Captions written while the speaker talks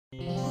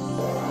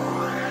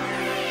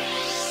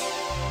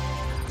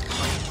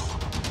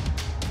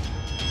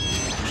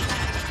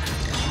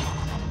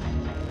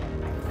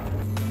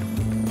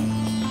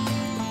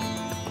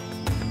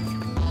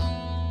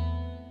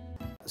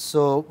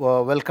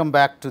Welcome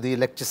back to the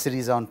lecture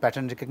series on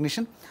pattern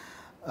recognition.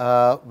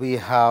 We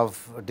have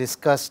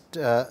discussed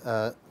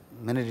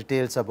many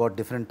details about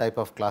different type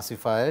of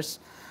classifiers,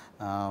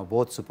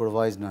 both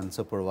supervised and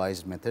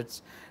unsupervised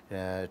methods.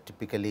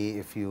 Typically,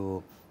 if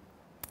you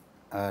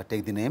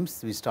take the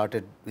names, we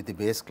started with the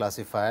base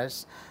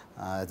classifiers,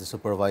 the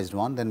supervised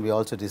one. Then we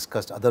also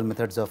discussed other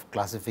methods of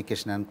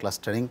classification and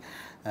clustering.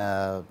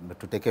 To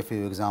take a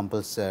few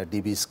examples,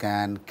 DB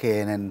scan,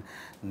 KNN,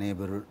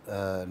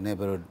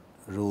 neighborhood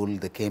rule,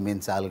 the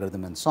K-means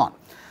algorithm, and so on.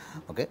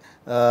 Okay.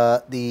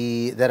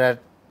 There are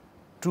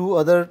two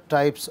other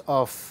types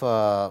of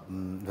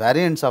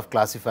variants of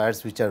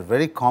classifiers which are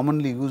very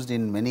commonly used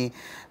in many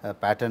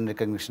pattern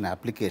recognition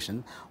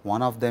application.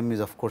 One of them is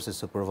of course a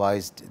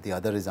supervised, the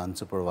other is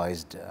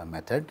unsupervised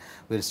method.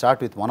 We will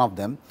start with one of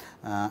them,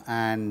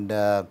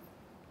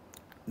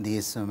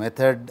 this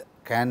method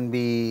can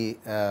be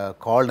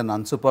called an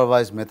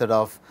unsupervised method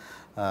of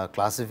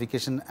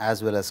classification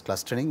as well as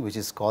clustering, which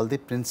is called the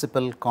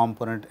principal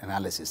component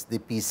analysis, the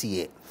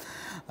PCA.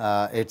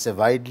 It is a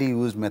widely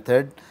used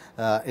method.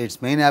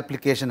 Its main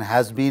application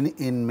has been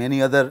in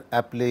many other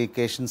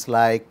applications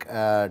like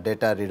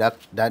data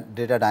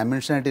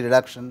dimensionality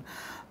reduction,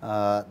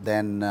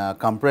 then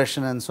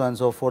compression and so on and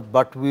so forth,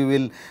 but we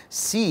will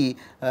see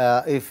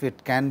if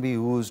it can be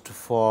used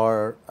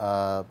for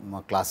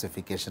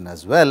classification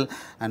as well,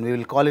 and we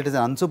will call it as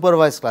an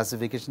unsupervised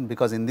classification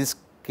because in this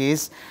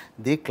case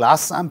the class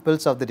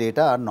samples of the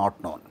data are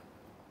not known.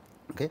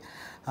 Okay.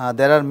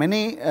 There are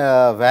many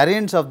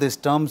variants of these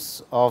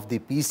terms of the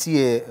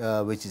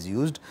PCA which is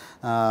used.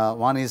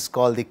 One is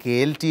called the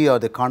KLT or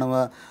the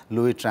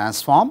Conover-Lewis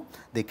transform,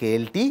 the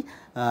KLT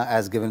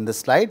as given in the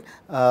slide.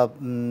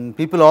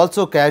 People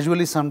also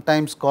casually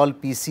sometimes call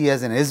PCA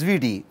as an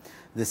SVD,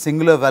 the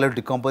singular value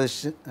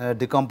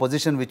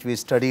decomposition which we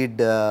studied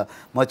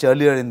much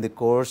earlier in the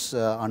course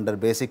under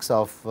basics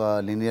of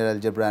linear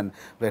algebra and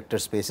vector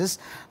spaces.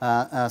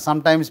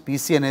 Sometimes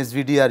PC and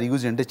SVD are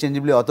used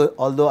interchangeably,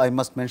 although I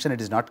must mention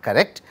it is not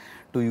correct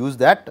to use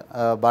that,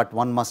 but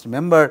one must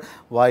remember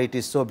why it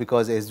is so,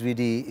 because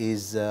SVD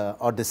is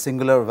or the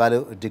singular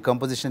value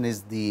decomposition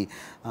is the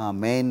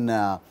main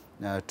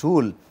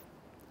tool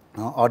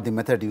or the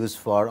method used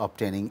for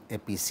obtaining a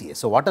PCA.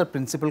 So, what are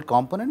principal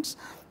components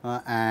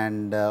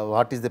and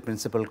what is the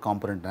principal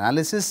component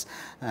analysis,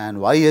 and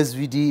why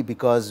SVD?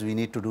 Because we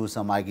need to do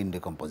some eigen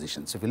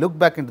decomposition. So, if you look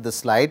back into the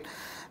slide,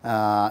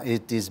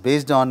 it is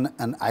based on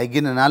an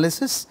eigen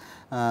analysis,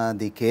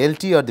 the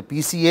KLT or the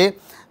PCA,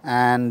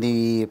 and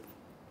the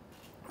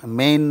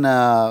main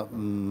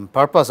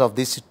purpose of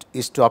this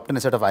is to obtain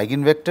a set of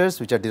eigenvectors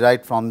which are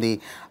derived from the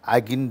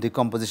eigen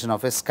decomposition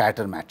of a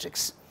scatter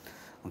matrix.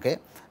 Okay.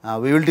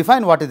 We will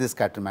define what is the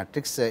scatter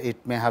matrix. It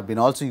may have been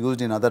also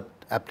used in other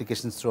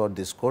applications throughout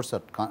this course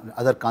or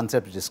other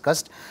concepts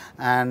discussed,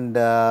 and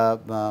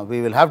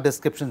we will have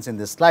descriptions in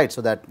this slide, so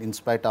that in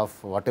spite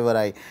of whatever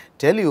I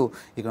tell you,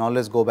 you can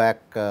always go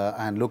back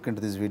and look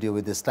into this video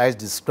with the slides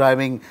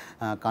describing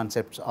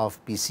concepts of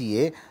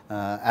PCA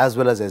as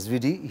well as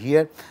SVD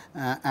here,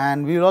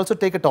 and we will also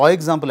take a toy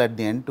example at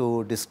the end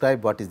to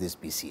describe what is this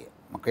PCA.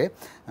 Okay.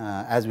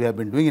 As we have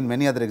been doing in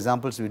many other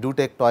examples, we do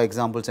take toy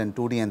examples in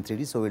 2D and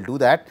 3D. So, we will do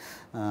that,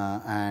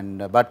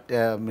 but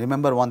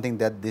remember one thing,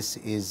 that this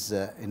is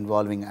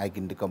involving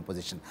eigen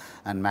decomposition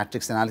and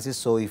matrix analysis.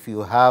 So, if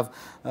you have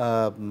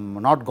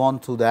not gone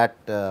through that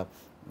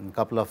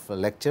couple of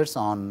lectures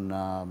on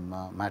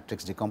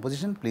matrix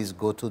decomposition, please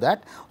go through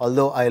that,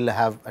 although I will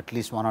have at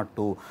least one or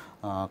two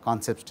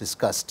concepts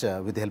discussed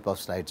with the help of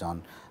slides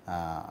on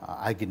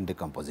eigen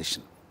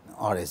decomposition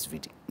or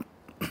SVD.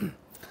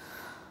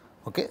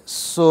 Okay.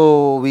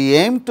 So, we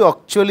aim to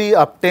actually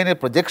obtain a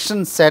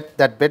projection set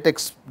that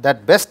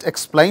best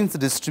explains the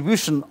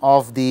distribution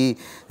of the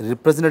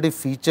representative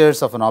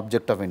features of an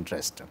object of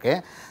interest.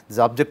 Okay. This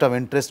object of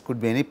interest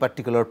could be any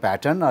particular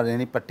pattern or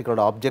any particular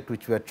object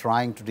which we are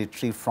trying to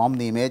retrieve from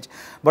the image,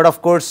 but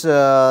of course,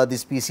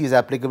 this PC is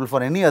applicable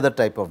for any other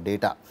type of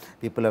data.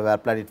 People have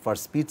applied it for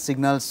speech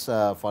signals,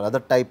 for other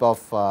type of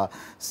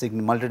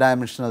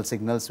multidimensional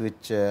signals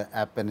which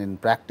happen in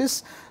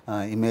practice,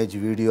 image,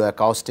 video,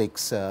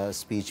 acoustics,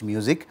 speech,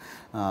 music,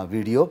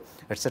 video,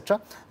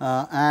 etc.,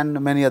 and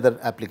many other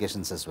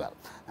applications as well.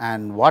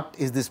 And what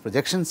is this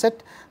projection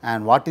set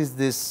and what is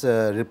this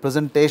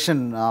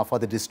representation for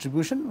the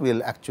distribution? We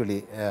will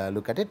actually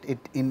look at it.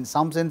 In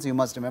some sense, you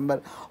must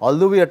remember,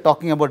 although we are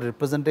talking about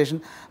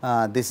representation,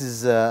 this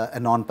is a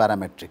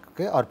non-parametric,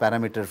 okay, or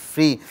parameter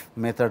free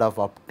method of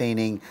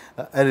obtaining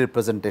a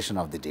representation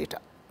of the data.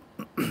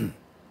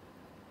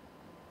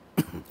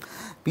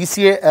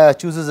 PCA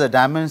chooses a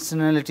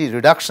dimensionality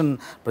reduction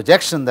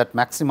projection that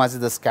maximizes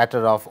the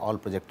scatter of all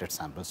projected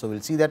samples. So, we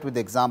will see that with the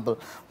example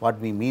what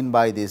we mean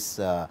by this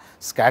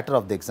scatter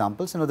of the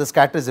examples. The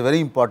scatter is a very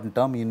important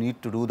term. You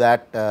need to do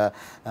that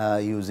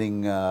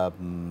using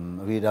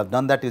we have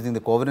done that using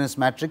the covariance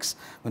matrix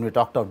when we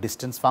talked of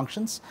distance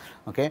functions.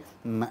 Okay.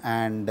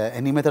 And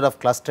any method of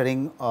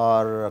clustering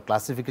or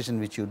classification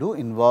which you do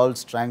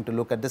involves trying to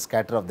look at the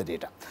scatter of the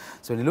data.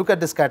 So, when you look at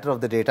the scatter of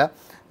the data,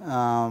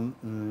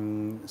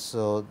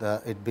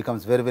 it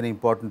becomes very, very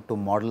important to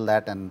model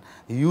that and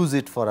use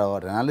it for our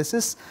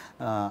analysis.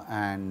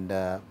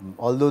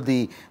 Although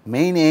the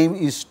main aim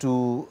is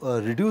to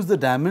reduce the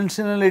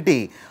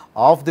dimensionality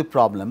of the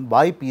problem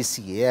by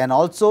PCA, and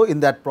also in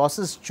that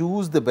process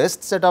choose the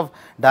best set of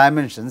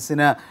dimensions in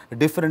a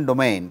different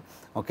domain.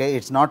 Okay.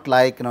 It is not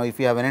like if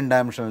you have an n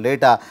dimensional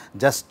data,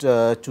 just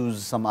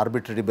choose some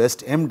arbitrary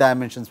best m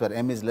dimensions where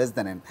m is less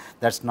than n.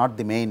 That is not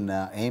the main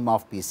aim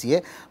of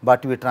PCA,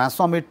 but we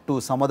transform it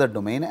to some other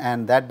domain,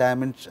 and that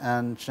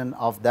dimension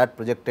of that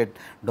projected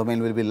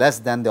domain will be less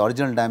than the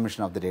original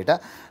dimension of the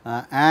data.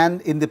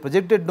 And in the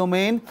projected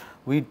domain,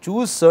 we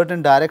choose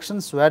certain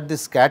directions where the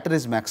scatter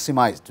is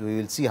maximized. We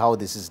will see how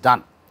this is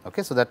done.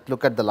 Okay. So, that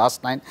look at the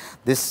last line,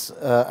 this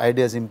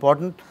idea is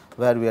important,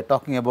 where we are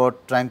talking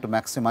about trying to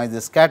maximize the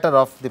scatter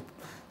of the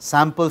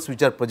samples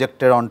which are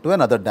projected onto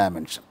another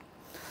dimension.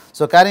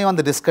 So, carrying on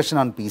the discussion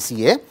on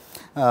PCA,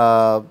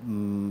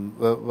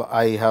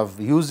 I have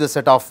used a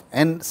set of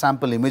n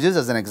sample images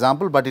as an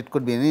example, but it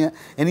could be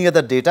any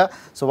other data.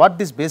 So, what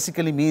this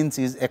basically means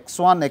is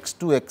x1,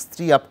 x2,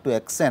 x3 up to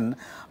xn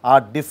are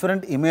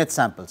different image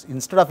samples.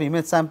 Instead of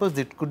image samples,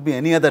 it could be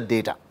any other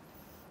data.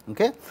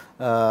 Okay.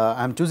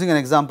 I am choosing an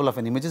example of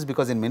an images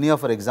because in many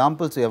of our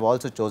examples we have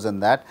also chosen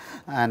that,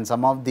 and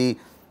some of the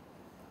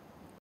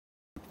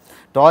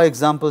toy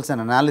examples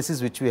and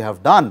analysis which we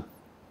have done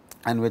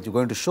and which we are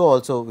going to show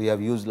also, we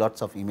have used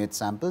lots of image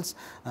samples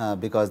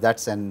because that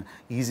is an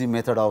easy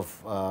method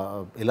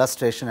of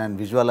illustration and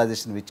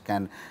visualization which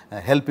can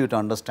help you to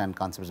understand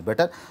concepts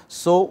better.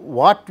 So,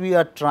 what we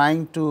are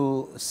trying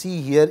to see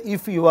here,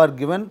 if you are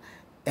given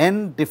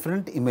n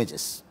different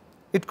images,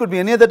 it could be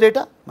any other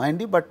data, mind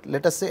you, but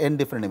let us say n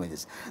different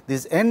images.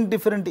 These n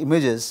different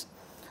images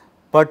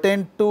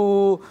pertain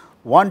to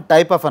one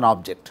type of an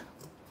object.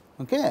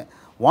 Okay.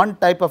 One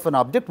type of an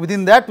object,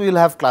 within that we will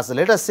have classes.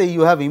 Let us say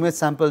you have image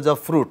samples of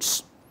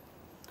fruits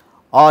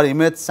or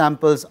image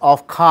samples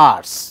of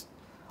cars,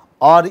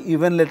 or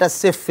even let us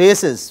say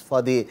faces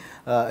for the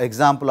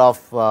example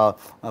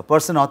of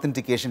person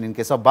authentication in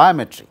case of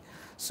biometry.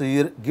 So,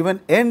 you are given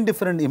n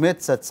different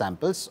image such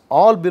samples,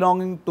 all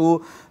belonging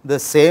to the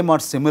same or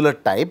similar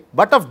type,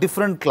 but of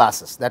different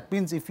classes. That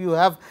means, if you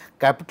have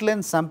capital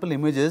N sample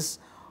images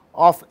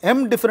of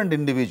m different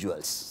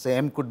individuals, say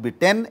m could be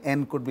 10,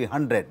 n could be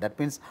 100, that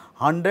means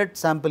 100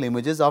 sample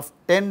images of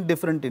 10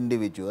 different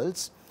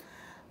individuals.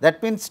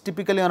 That means,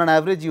 typically on an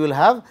average you will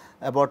have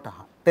about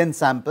 10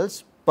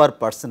 samples per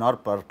person or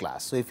per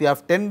class. So, if you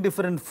have 10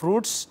 different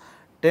fruits,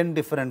 10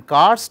 different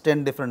cars,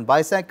 10 different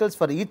bicycles,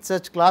 for each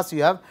such class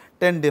you have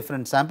 10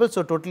 different samples.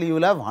 So, totally you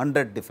will have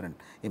 100 different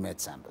image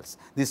samples.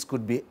 This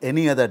could be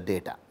any other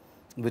data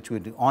which we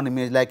do on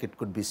image, like it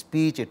could be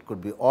speech, it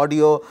could be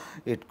audio,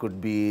 it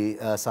could be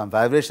some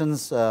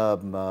vibrations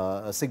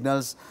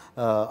signals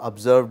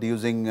observed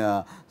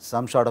using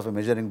some sort of a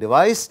measuring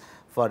device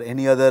for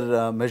any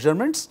other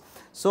measurements.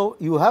 So,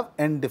 you have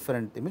n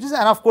different images,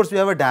 and of course, we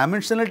have a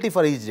dimensionality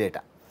for each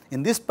data.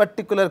 In this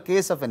particular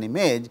case of an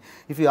image,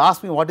 if you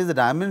ask me what is the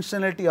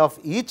dimensionality of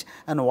each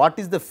and what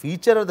is the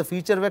feature or the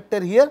feature vector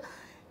here,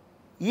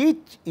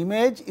 each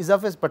image is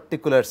of a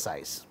particular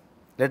size,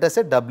 let us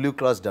say W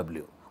cross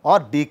W or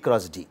D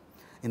cross D.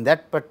 In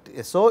that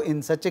so,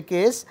 in such a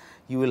case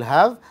you will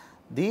have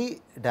the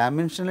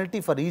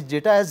dimensionality for each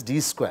data as D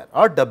square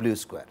or W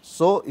square.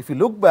 So, if you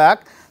look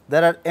back,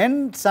 there are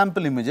n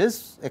sample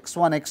images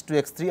x1,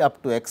 x2, x3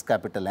 up to x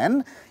capital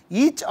N.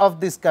 Each of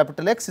this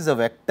capital X is a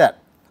vector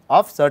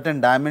of certain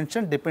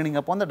dimension depending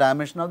upon the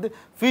dimension of the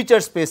feature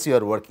space you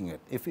are working with.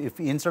 If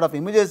instead of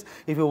images,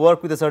 if you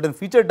work with a certain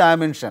feature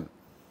dimension,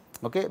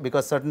 okay,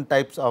 because certain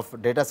types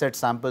of data set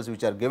samples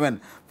which are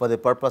given for the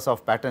purpose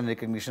of pattern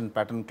recognition,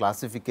 pattern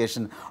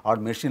classification or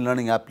machine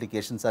learning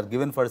applications are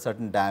given for a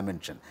certain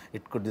dimension.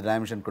 It could, the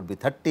dimension could be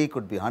 30,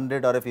 could be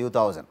 100 or a few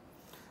thousand,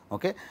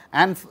 okay.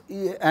 And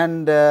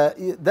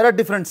there are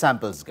different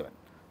samples given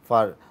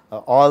for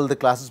all the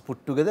classes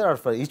put together or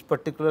for each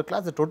particular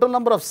class. The total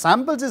number of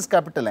samples is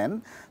capital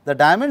N, the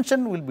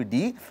dimension will be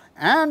D,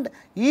 and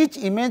each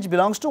image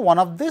belongs to one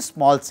of the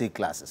small c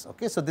classes.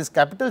 Okay. So, this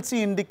capital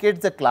C indicates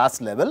the class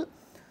level,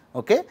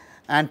 okay,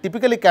 and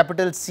typically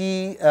capital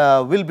C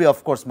will be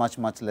of course much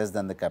less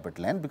than the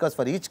capital N, because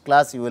for each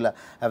class you will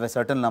have a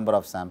certain number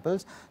of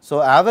samples.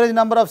 So, average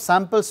number of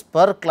samples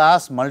per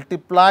class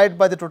multiplied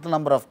by the total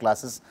number of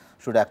classes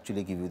should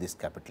actually give you this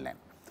capital N.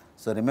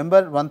 So,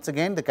 remember once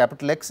again, the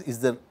capital X is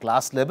the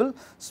class level,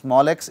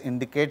 small x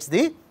indicates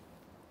the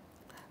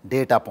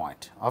data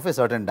point of a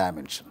certain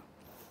dimension,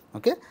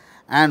 okay.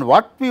 And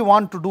what we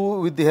want to do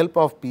with the help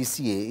of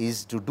PCA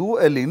is to do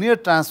a linear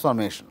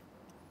transformation,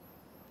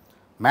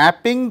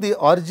 mapping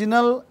the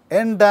original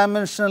n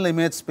dimensional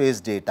image space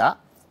data.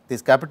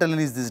 This capital N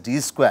is this d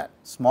square,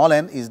 small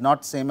n is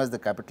not same as the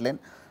capital N,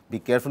 be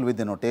careful with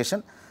the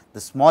notation.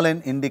 The small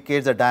n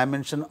indicates the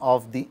dimension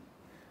of the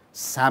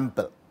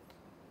sample.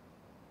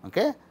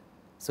 Okay.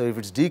 So, if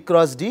it is d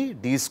cross d,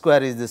 d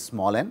square is this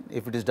small n.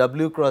 If it is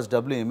w cross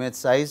w image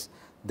size,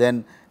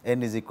 then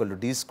n is equal to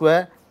d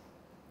square,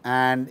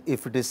 and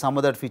if it is some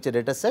other feature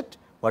data set,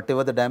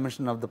 whatever the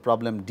dimension of the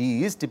problem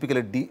d is,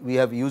 typically d, we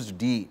have used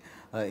d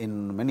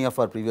in many of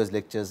our previous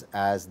lectures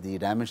as the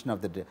dimension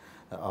of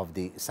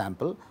the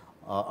sample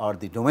or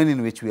the domain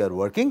in which we are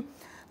working,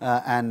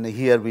 and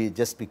here we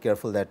just be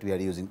careful that we are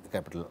using the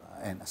capital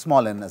N,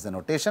 small n as a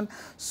notation.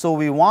 So,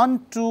 we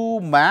want to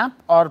map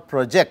or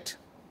project,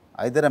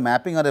 either a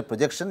mapping or a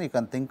projection you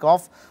can think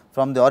of,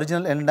 from the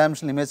original n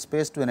dimensional image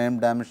space to an m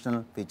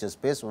dimensional feature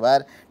space,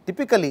 where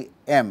typically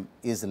m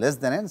is less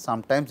than n,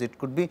 sometimes it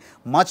could be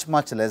much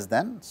less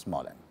than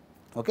small n.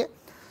 Okay.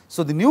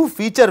 So, the new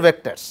feature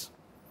vectors,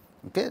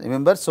 okay,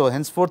 remember, so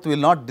henceforth we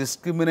will not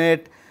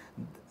discriminate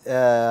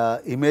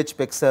image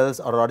pixels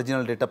or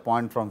original data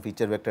point from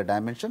feature vector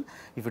dimension.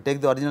 If you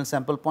take the original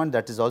sample point,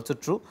 that is also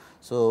true.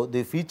 So,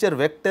 the feature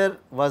vector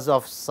was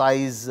of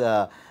size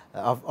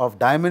of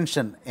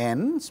dimension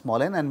n,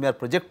 small n, and we are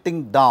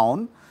projecting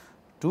down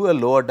to a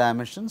lower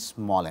dimension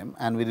small m,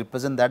 and we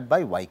represent that by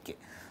yk.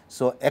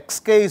 So,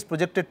 xk is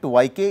projected to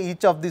yk,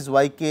 each of these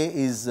yk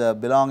is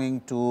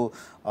belonging to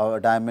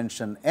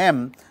dimension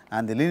m,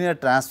 and the linear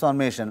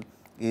transformation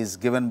is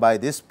given by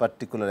this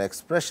particular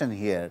expression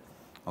here.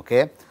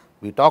 Okay.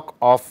 We talk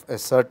of a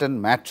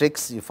certain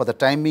matrix. For the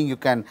time being, you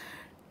can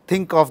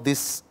think of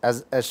this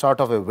as a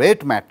sort of a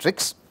weight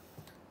matrix,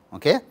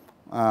 okay.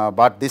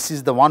 But this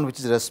is the one which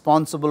is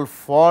responsible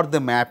for the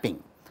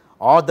mapping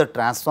or the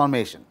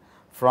transformation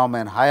from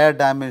an higher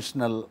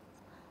dimensional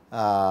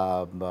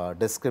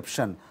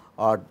description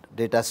or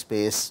data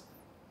space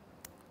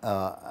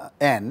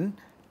n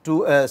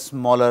to a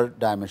smaller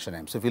dimension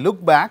m. So, if you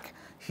look back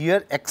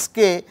here,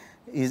 xk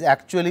is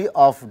actually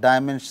of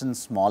dimension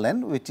small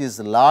n, which is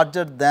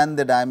larger than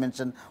the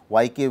dimension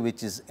yk,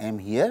 which is m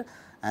here,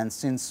 and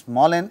since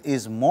small n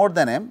is more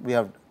than m, we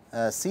have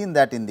seen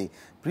that in the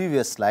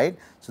previous slide.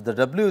 So, the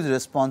w is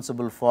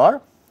responsible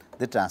for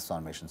the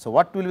transformation. So,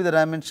 what will be the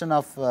dimension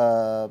of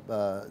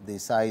the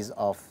size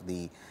of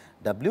the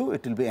w?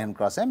 It will be n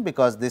cross m,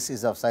 because this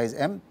is of size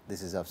m,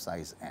 this is of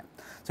size n.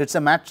 So, it is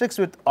a matrix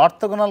with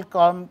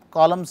orthogonal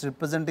columns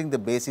representing the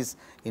basis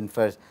in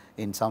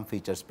some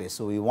feature space.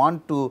 So, we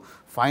want to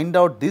find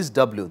out this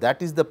w,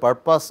 that is the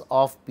purpose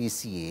of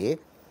PCA,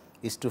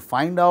 is to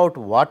find out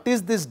what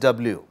is this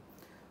w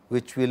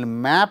which will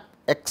map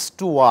x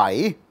to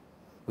y,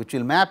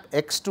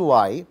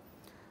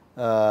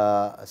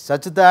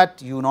 such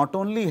that you not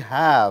only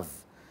have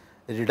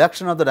a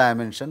reduction of the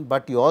dimension,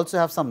 but you also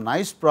have some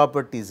nice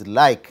properties,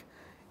 like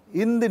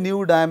in the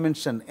new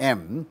dimension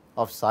m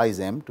of size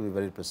m, to be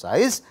very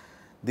precise,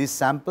 these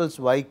samples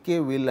yk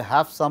will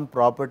have some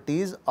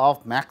properties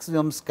of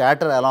maximum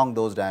scatter along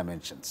those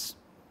dimensions.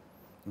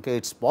 Okay.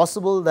 It is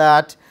possible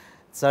that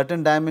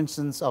certain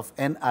dimensions of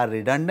n are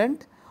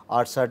redundant,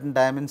 or certain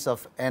dimensions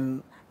of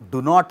n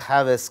do not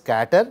have a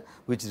scatter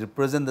which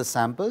represent the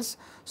samples.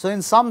 So,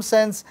 in some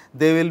sense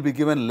they will be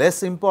given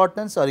less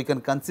importance, or you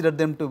can consider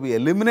them to be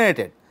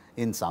eliminated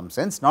in some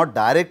sense, not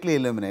directly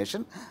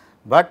elimination,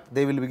 but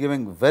they will be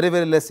giving very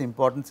less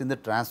importance in the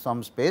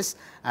transform space,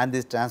 and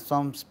this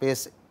transform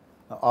space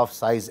of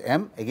size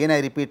m, again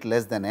I repeat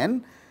less than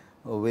n,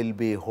 will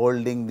be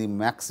holding the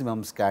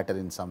maximum scatter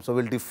in some. So,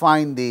 we will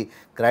define the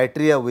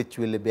criteria which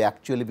will be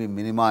actually be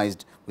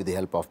minimized with the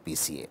help of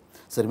PCA.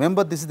 So,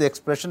 remember, this is the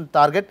expression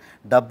target,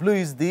 w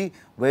is the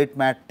weight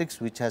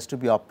matrix which has to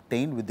be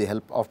obtained with the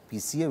help of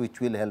PCA, which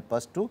will help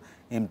us to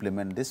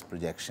implement this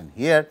projection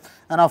here,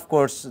 and of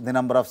course, the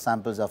number of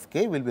samples of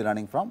k will be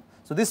running from.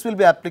 So, this will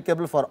be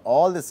applicable for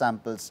all the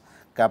samples,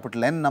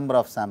 capital N number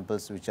of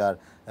samples which are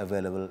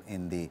available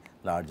in the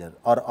larger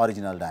or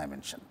original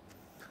dimension.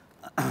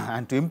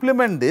 And to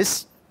implement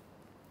this,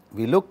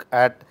 we look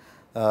at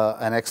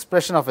an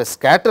expression of a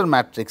scatter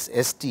matrix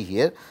ST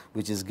here,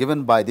 which is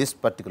given by this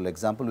particular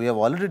example. We have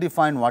already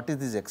defined what is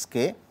this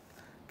xk.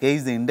 K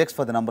is the index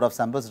for the number of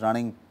samples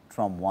running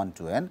from 1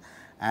 to n,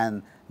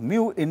 and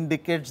mu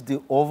indicates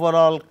the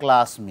overall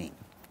class mean.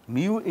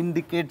 Mu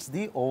indicates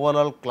the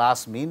overall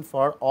class mean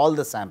for all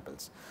the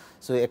samples.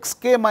 So,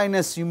 xk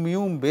minus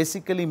mu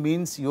basically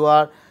means you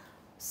are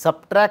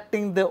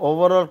subtracting the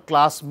overall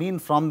class mean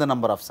from the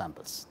number of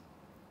samples,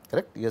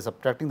 correct. You are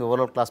subtracting the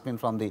overall class mean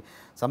from the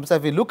samples.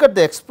 If we look at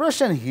the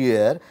expression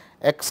here,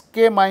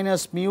 xk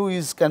minus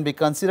mu can be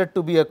considered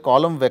to be a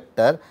column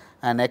vector,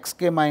 and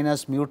xk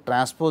minus mu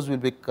transpose will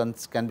be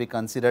can be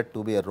considered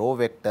to be a row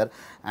vector,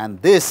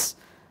 and this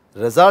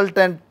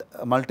resultant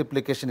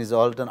multiplication is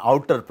also an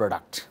outer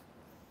product.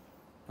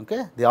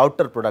 Okay, the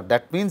outer product,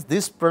 that means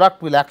this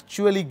product will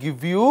actually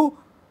give you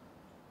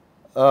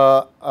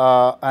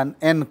an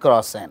n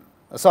cross n.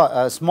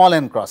 So, small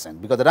n cross n,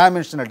 because the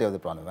dimensionality of the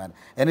problem, when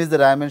n is the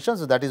dimension.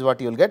 So, that is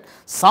what you will get,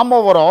 sum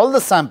over all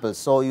the samples.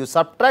 So, you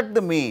subtract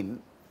the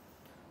mean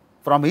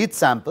from each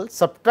sample,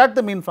 subtract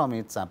the mean from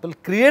each sample,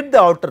 create the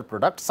outer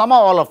product, sum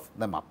all of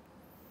them up.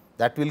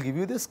 That will give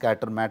you the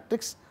scatter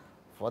matrix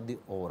for the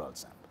overall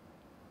sample.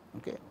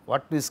 Okay.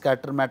 What these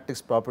scatter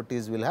matrix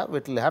properties will have?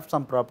 It will have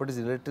some properties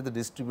related to the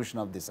distribution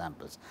of the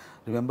samples.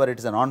 Remember, it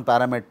is a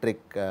non-parametric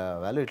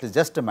value, it is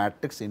just a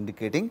matrix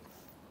indicating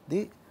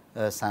the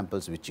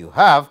samples which you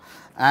have.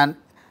 And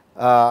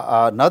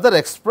another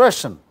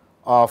expression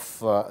of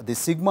the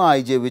sigma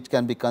ij, which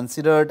can be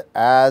considered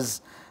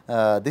as,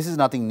 this is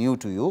nothing new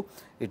to you.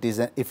 It is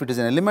if it is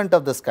an element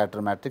of the scatter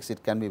matrix,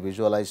 it can be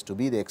visualized to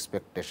be the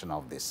expectation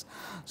of this.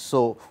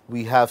 So,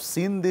 we have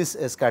seen this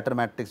scatter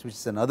matrix, which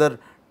is another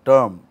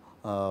term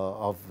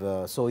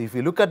so, if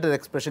you look at the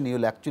expression, you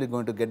will actually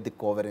going to get the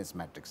covariance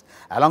matrix.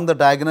 Along the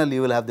diagonal,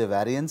 you will have the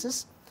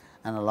variances,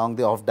 and along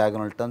the off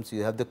diagonal terms,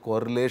 you have the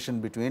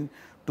correlation between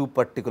two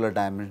particular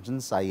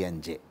dimensions I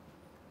and j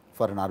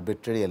for an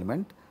arbitrary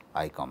element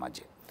I comma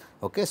j.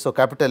 Okay. So,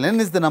 capital N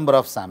is the number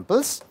of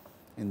samples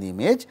in the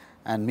image,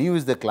 and mu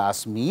is the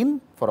class mean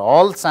for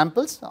all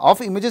samples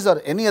of images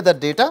or any other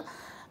data,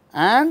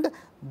 and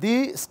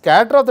the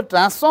scatter of the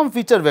transform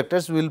feature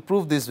vectors. We will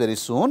prove this very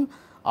soon.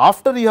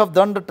 After you have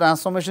done the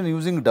transformation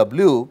using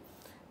W,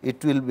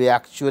 it will be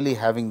actually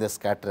having the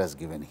scatter as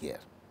given here.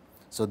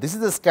 So, this is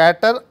the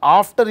scatter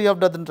after you have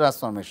done the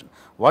transformation.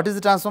 What is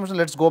the transformation?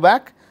 Let us go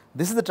back.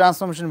 This is the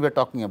transformation we are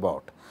talking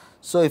about.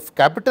 So, if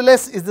capital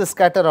S is the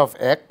scatter of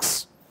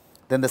x,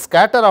 then the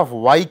scatter of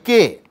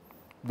yk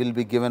will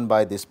be given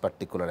by this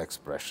particular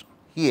expression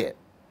here.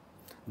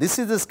 This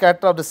is the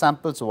scatter of the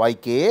samples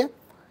yk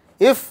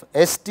if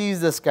st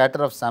is the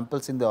scatter of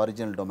samples in the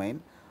original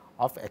domain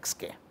of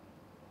xk.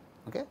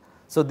 Okay.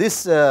 So,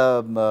 this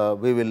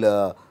we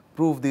will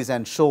prove this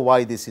and show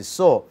why this is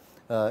so,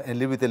 and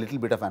live with a little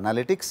bit of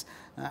analytics,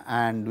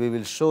 and we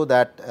will show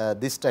that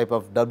this type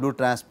of W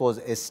transpose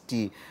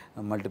st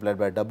multiplied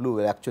by W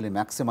will actually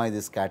maximize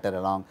the scatter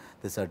along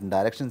the certain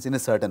directions in a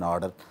certain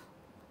order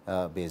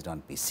based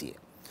on PCA.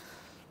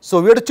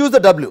 So, we have to choose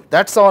the W,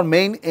 that is our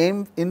main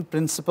aim in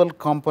principal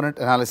component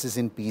analysis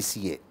in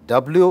PCA.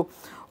 W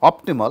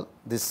optimal,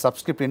 this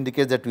subscript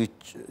indicates that we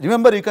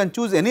remember you can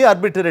choose any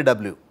arbitrary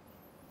W,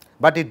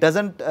 but it does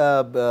not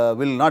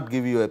will not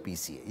give you a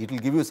PCA, it will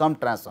give you some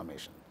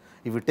transformation.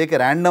 If you take a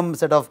random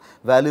set of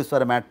values for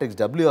a matrix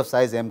W of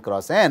size m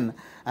cross n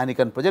and you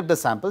can project the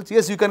samples,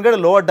 yes, you can get a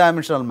lower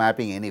dimensional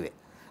mapping anyway,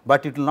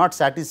 but it will not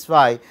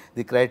satisfy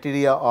the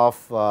criteria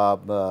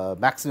of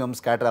maximum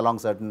scatter along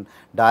certain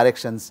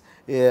directions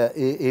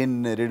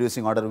in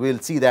reducing order. We will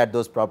see that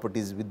those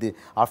properties with the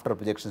after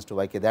projections to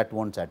yk, that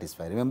will not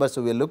satisfy. Remember,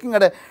 so we are looking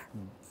at a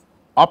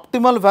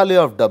optimal value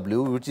of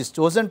W, which is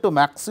chosen to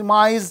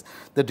maximize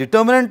the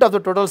determinant of the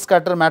total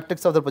scatter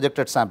matrix of the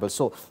projected sample.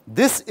 So,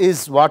 this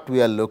is what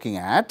we are looking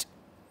at,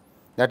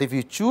 that if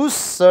you choose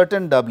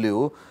certain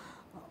W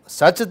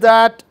such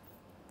that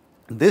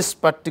this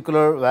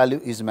particular value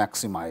is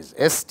maximized.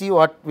 St,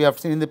 what we have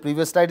seen in the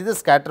previous slide, is the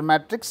scatter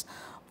matrix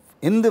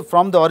in the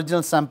from the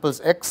original samples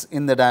x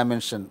in the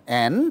dimension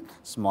n,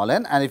 small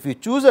n, and if you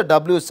choose a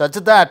W such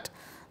that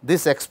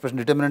this expression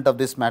determinant of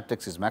this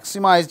matrix is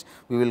maximized,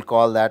 we will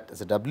call that as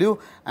a W,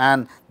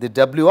 and the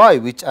Wi,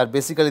 which are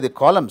basically the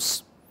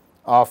columns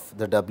of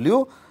the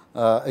W,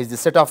 is the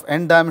set of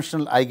n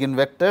dimensional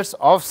eigenvectors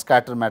of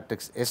scatter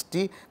matrix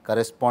St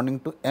corresponding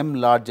to m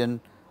large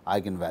n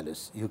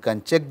eigenvalues. You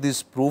can check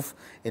this proof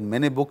in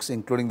many books,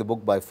 including the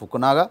book by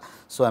Fukunaga.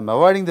 So, I am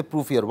avoiding the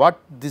proof here. What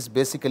this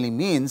basically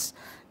means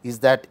is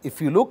that if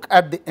you look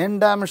at the n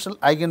dimensional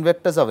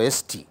eigenvectors of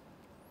St,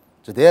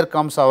 so there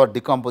comes our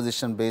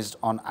decomposition based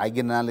on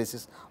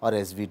eigenanalysis or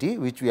SVT,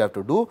 which we have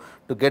to do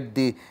to get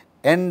the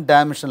n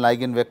dimensional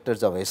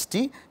eigenvectors of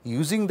St.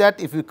 Using that,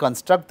 if you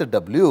construct the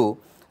W,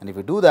 and if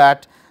you do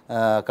that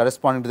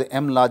corresponding to the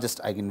m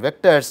largest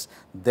eigenvectors,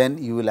 then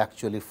you will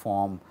actually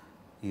form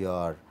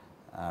your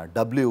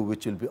W,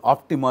 which will be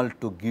optimal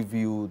to give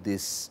you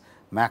this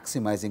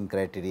maximizing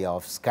criteria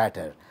of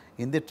scatter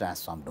in the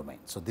transform domain.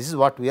 So, this is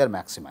what we are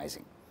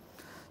maximizing.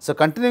 So,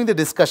 continuing the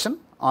discussion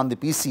on the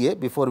PCA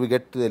before we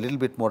get to a little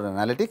bit more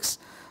analytics.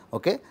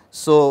 Okay.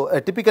 So,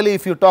 typically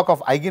if you talk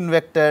of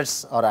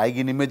eigenvectors or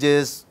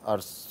eigenimages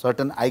or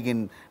certain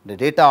eigen the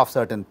data of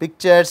certain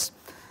pictures,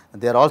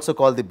 they are also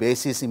called the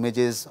basis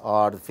images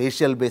or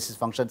facial basis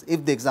functions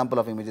if the example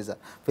of images are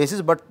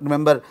faces, but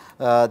remember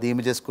the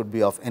images could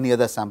be of any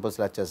other samples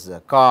such as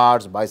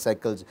cars,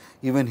 bicycles,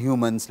 even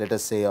humans, let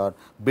us say, or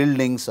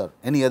buildings or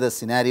any other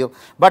scenario,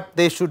 but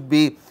they should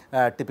be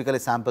typically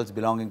samples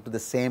belonging to the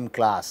same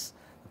class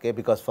okay,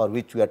 because for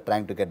which we are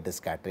trying to get the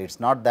scatter. It is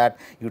not that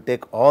you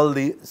take all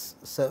the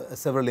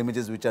several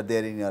images which are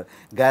there in your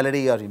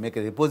gallery, or you make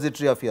a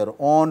repository of your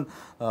own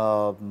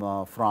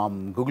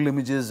from Google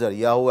Images or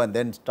Yahoo, and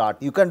then start.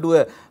 You can do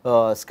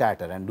a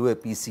scatter and do a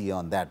PCA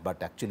on that,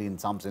 but actually in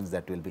some sense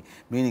that will be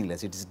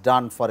meaningless. It is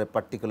done for a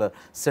particular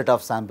set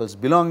of samples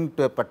belonging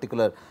to a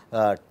particular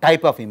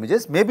type of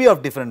images, maybe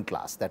of different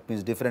class. That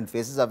means different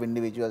faces of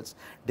individuals,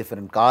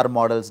 different car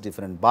models,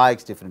 different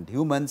bikes, different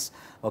humans.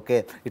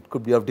 Okay. It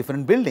could be of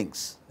different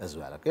buildings as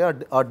well, okay,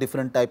 or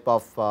different type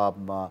of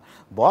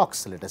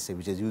box, let us say,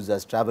 which is used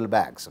as travel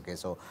bags. Okay.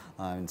 So,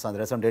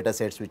 there are some data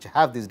sets which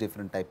have these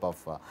different type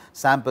of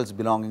samples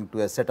belonging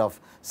to a set of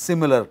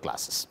similar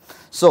classes.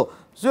 So,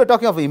 we are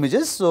talking of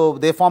images. So,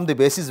 they form the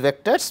basis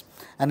vectors,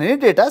 and any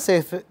data,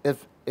 say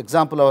if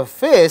example of a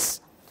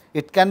face,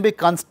 it can be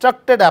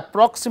constructed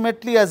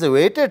approximately as a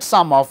weighted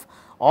sum of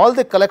all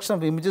the collection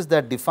of images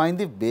that define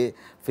the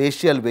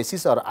facial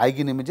basis or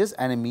eigen images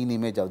and a mean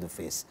image of the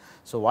face.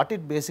 So, what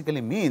it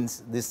basically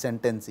means, this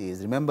sentence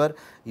is, remember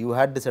you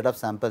had the set of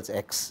samples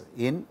x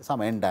in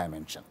some n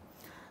dimension,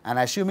 and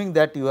assuming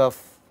that you have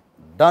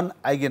done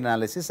eigen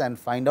analysis and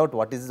find out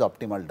what is the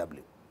optimal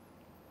w,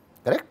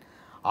 correct.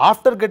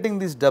 After getting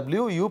this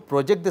w, you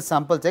project the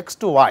samples x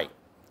to y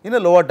in a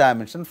lower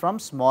dimension from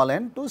small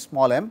n to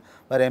small m,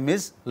 where m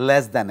is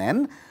less than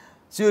n.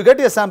 So, you get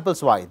your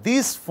samples y.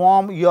 These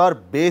form your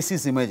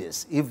basis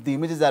images. If the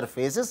images are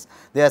faces,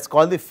 they are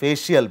called the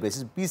facial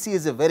basis. PCA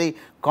is a very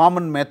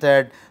common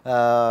method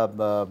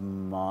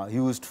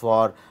used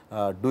for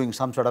doing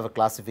some sort of a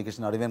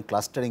classification or even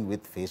clustering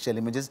with facial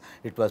images.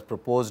 It was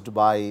proposed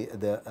by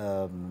the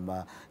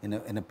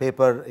in a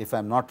paper, if I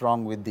am not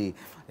wrong, with the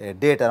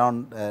date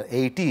around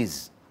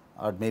 80s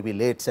or maybe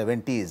late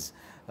 70s.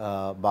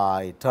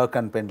 By Turk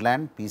and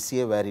Pentland,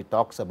 PCA, where he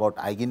talks about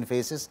eigen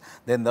faces.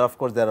 Then there, of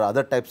course, there are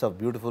other types of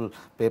beautiful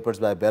papers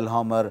by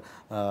Bellhammer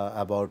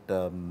about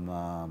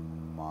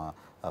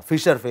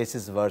Fisher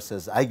faces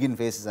versus eigen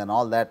faces and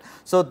all that.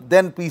 So,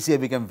 then PCA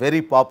became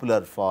very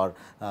popular for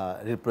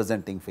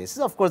representing faces.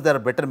 Of course, there are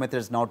better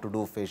methods now to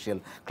do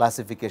facial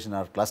classification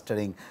or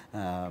clustering.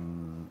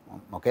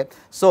 Okay.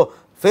 So,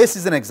 face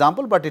is an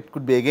example, but it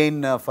could be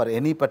again for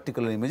any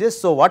particular images.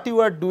 So, what you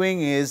are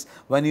doing is,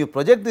 when you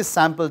project these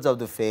samples of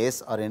the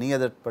face or any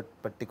other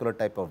particular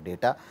type of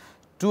data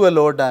to a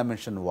lower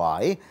dimension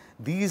y,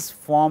 these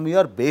form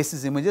your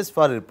basis images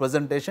for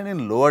representation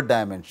in lower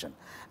dimension,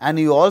 and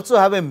you also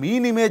have a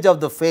mean image of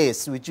the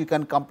face which you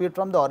can compute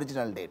from the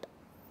original data,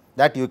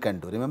 that you can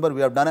do. Remember, we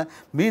have done a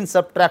mean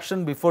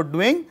subtraction before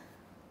doing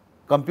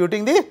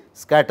computing the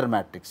scatter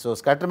matrix. So,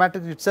 scatter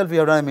matrix itself we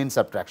have done a mean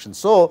subtraction.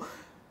 So,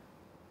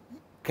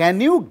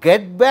 can you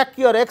get back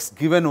your x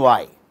given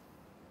y?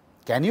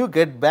 Can you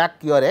get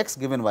back your x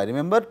given y?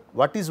 Remember,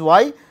 what is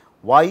y?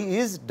 Y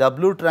is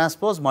W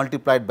transpose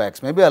multiplied by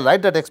x. Maybe I will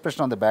write that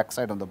expression on the back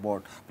side on the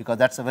board, because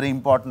that is a very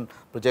important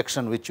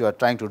projection which you are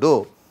trying to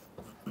do.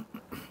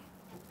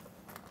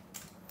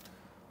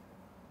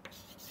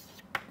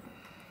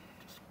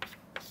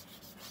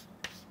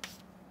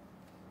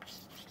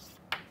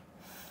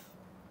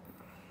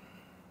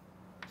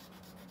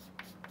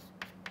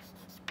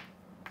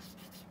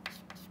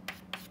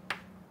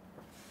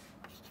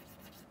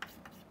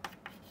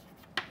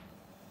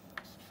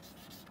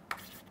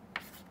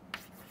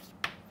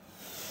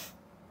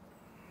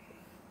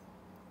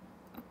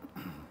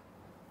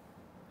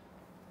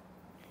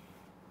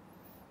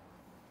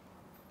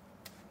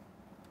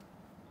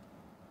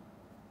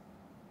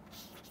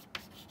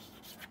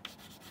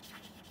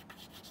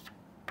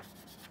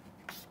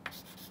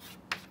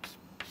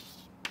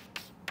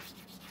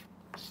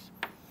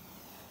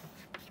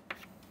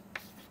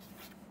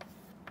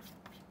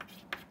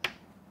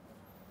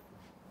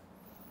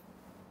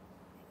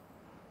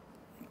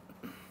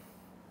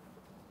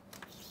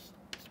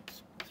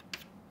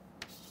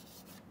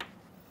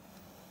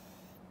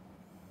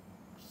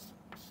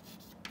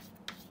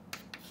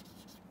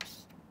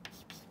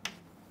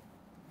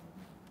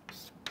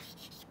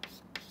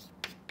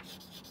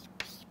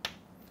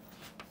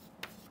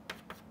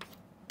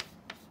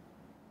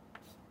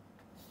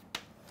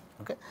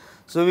 Okay.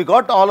 So, we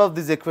got all of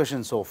these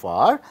equations so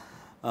far.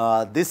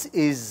 This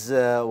is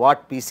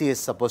what PCA is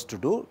supposed to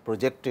do,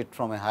 project it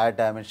from a higher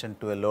dimension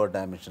to a lower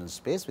dimensional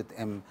space with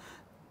m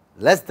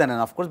less than n,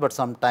 of course, but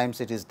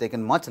sometimes it is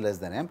taken much less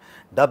than m.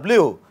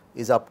 W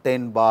is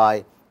obtained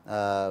by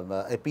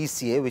a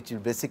PCA, which will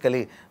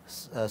basically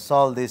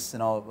solve this,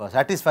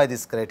 satisfy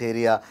this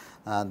criteria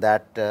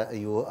that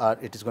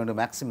it is going to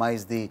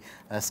maximize the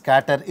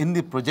scatter in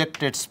the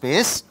projected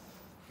space,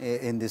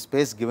 in the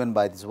space given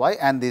by this y,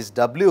 and this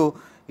W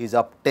is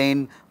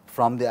obtained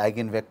from the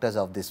eigenvectors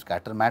of this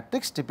scatter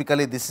matrix.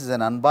 Typically, this is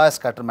an unbiased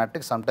scatter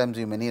matrix. Sometimes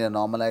you may need a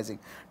normalizing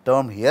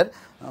term here,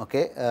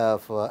 okay,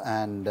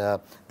 and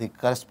the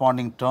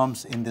corresponding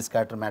terms in the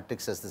scatter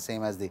matrix is the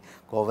same as the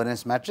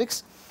covariance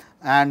matrix.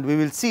 And we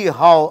will see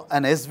how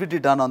an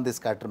SVT done on this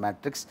scatter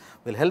matrix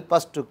will help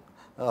us to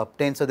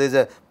obtain. So, there is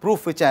a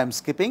proof which I am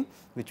skipping,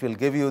 which will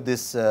give you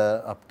this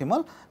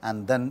optimal,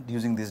 and then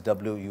using this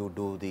W you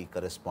do the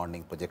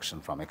corresponding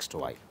projection from x to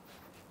y.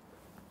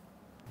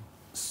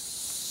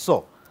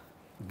 So,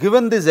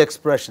 given these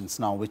expressions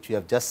now which we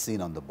have just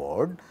seen on the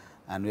board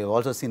and we have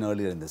also seen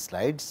earlier in the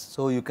slides.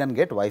 So, you can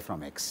get y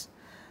from x.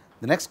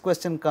 The next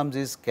question comes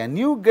is, can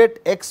you get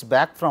x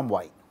back from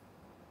y?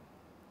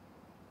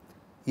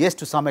 Yes,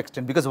 to some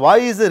extent, because y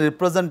is a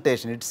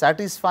representation, it is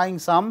satisfying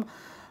some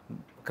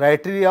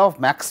criteria of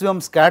maximum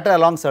scatter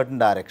along certain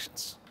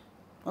directions.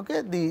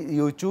 Okay?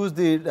 You choose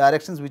the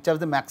directions which have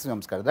the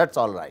maximum scatter, that is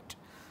all right.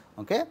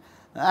 Okay?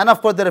 And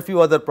of course, there are a few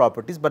other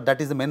properties, but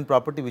that is the main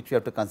property which we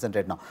have to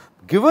concentrate now.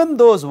 Given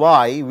those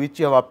y which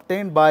you have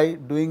obtained by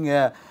doing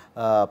a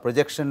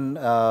projection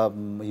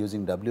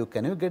using W,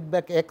 can you get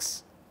back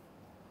x?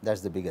 That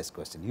is the biggest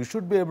question. You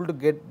should be able to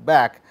get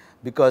back,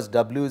 because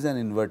W is an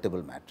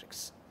invertible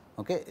matrix.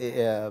 Okay?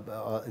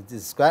 It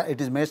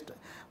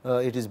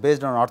is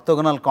based on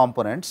orthogonal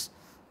components,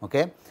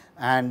 okay?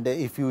 And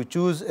if you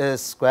choose a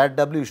squared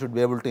W, you should be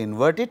able to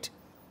invert it,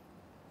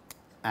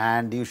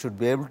 and you should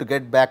be able to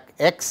get back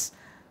x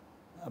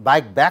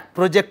by back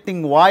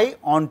projecting y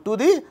onto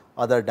the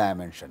other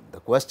dimension.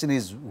 The question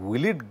is,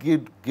 will it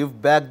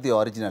give back the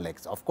original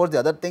x? Of course, the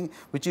other thing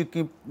which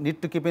you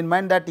need to keep in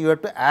mind, that you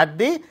have to add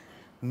the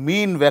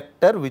mean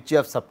vector which you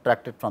have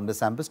subtracted from the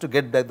samples to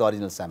get back the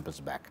original samples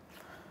back.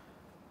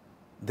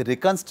 The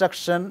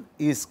reconstruction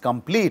is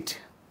complete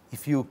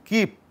if you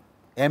keep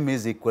m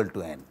is equal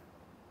to n.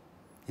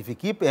 If you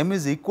keep m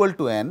is equal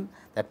to n,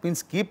 that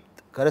means keep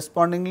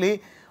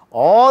correspondingly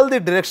all the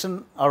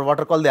direction or what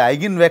are called the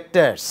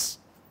eigenvectors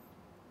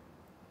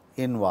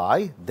in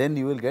y, then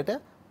you will get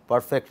a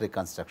perfect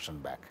reconstruction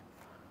back.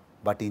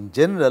 But in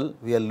general,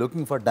 we are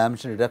looking for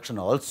dimension reduction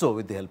also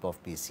with the help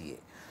of PCA.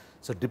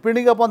 So,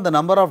 depending upon the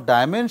number of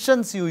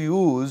dimensions you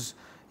use,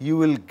 you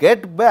will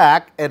get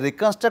back a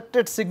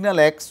reconstructed signal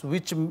x,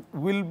 which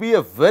will be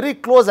a very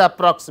close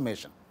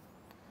approximation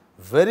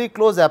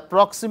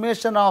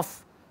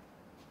of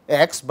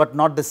x, but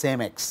not the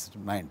same x,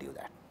 mind you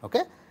that.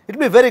 Okay? It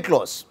will be very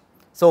close.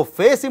 So,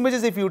 face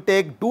images, if you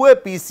take, do a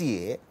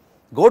PCA,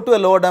 go to a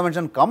lower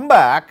dimension, come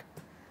back,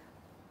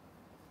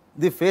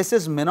 the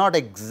faces may not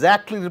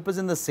exactly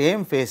represent the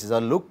same faces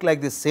or look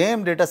like the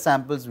same data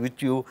samples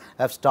which you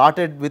have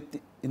started with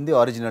in the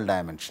original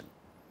dimension.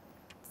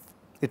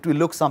 It will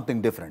look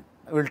something different.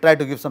 We will try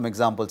to give some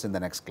examples in the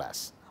next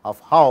class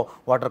of how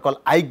what are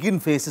called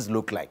eigenfaces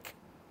look like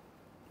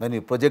when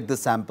you project the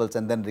samples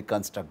and then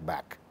reconstruct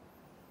back.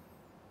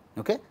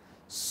 Okay?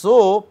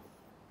 So,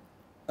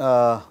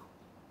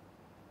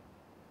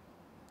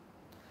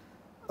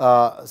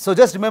 so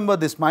just remember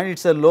this mind, it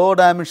is a low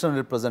dimensional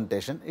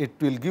representation, it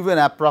will give an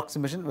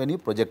approximation when you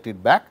project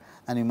it back,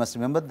 and you must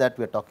remember that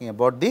we are talking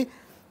about the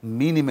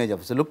mean image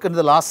of it. So, look at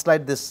the last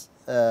slide, this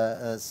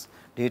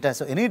data.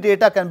 So, any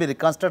data can be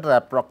reconstructed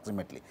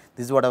approximately,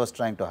 this is what I was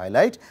trying to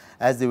highlight,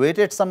 as the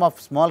weighted sum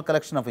of small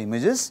collection of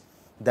images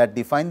that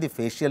define the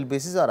facial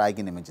basis or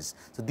eigen images.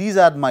 So, these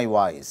are my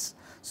y's.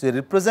 So, you are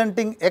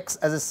representing x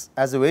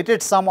as a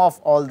weighted sum of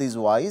all these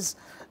y's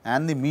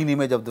and the mean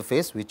image of the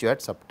face which you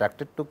had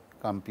subtracted to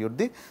compute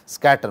the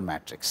scatter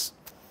matrix.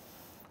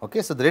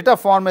 Okay. So, the data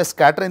form a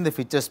scatter in the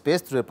feature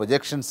space through a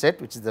projection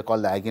set, which is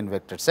called the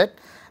eigenvector set,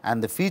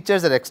 and the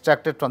features are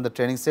extracted from the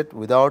training set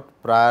without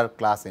prior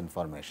class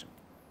information.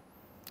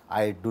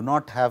 I do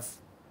not have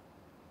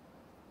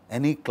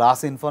any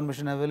class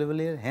information available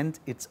here,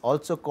 hence it is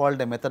also called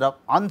a method of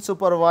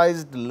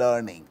unsupervised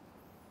learning.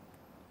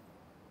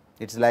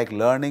 It is like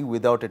learning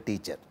without a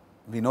teacher.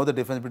 We know the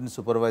difference between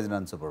supervised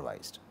and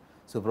unsupervised.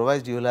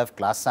 Supervised, you will have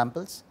class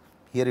samples.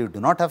 Here you do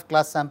not have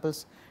class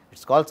samples, it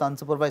is called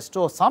unsupervised.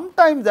 So,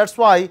 sometimes that is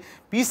why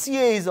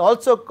PCA is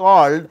also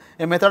called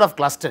a method of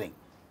clustering.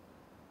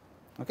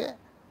 Okay.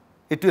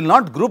 It will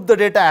not group the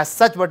data as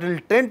such, but it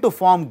will tend to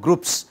form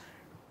groups,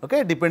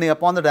 okay, depending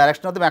upon the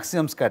direction of the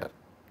maximum scatter.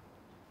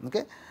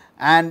 Okay.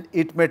 And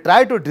it may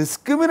try to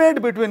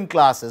discriminate between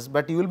classes,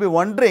 but you will be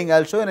wondering, I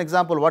will show you an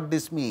example what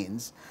this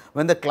means.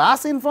 When the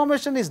class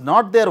information is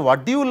not there,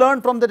 what do you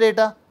learn from the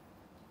data?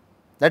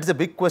 That is a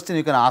big question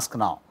you can ask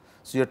now.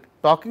 So, you are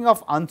talking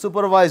of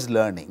unsupervised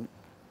learning,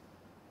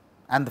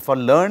 and for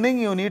learning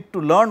you need to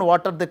learn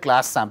what are the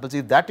class samples.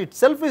 If that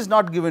itself is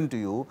not given to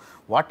you,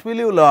 what will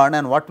you learn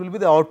and what will be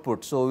the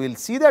output? So, we will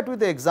see that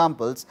with the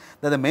examples,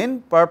 that the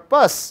main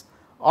purpose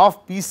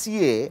of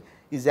PCA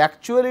is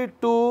actually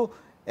to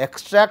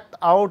extract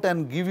out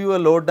and give you a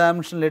low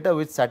dimensional data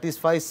which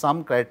satisfies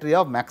some criteria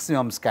of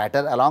maximum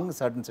scatter along a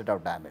certain set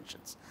of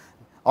dimensions,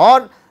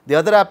 or the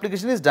other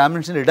application is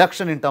dimension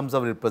reduction in terms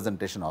of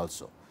representation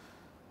also.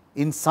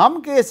 In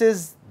some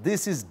cases,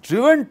 this is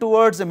driven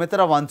towards a method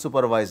of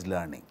unsupervised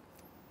learning,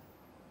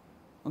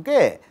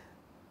 okay,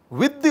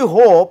 with the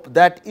hope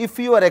that if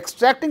you are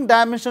extracting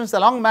dimensions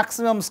along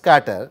maximum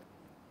scatter,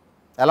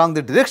 along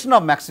the direction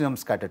of maximum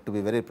scatter to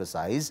be very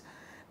precise,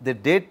 the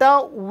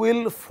data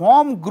will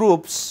form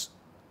groups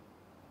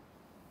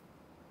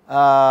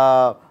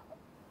along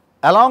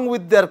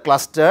with their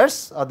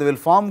clusters, or they will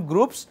form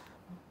groups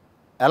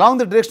along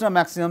the direction of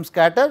maximum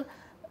scatter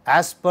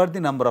as per the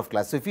number of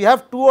classes. So, if you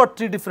have 2 or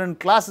 3 different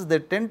classes, they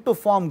tend to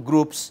form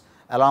groups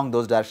along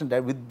those directions.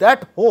 That with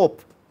that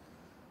hope,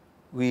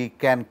 we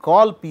can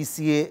call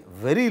PCA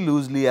very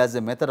loosely as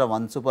a method of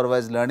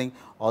unsupervised learning,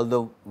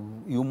 although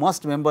you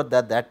must remember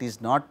that that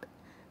is not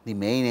the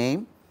main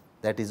aim,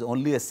 that is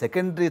only a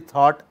secondary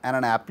thought and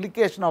an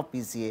application of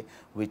PCA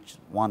which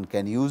one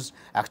can use.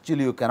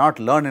 Actually, you cannot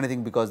learn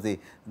anything because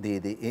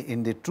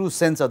in the true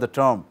sense of the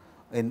term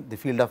in the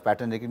field of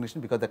pattern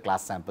recognition, because the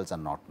class samples are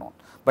not known.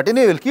 But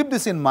anyway, we will keep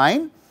this in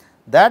mind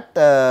that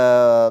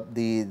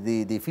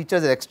the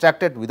features are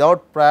extracted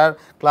without prior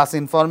class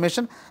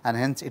information, and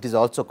hence it is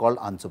also called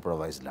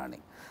unsupervised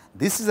learning.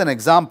 This is an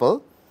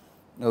example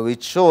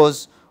which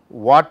shows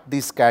what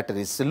the scatter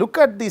is. So, look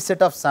at the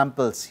set of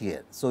samples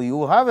here. So,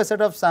 you have a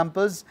set of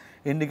samples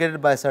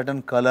indicated by a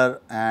certain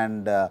color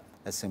and a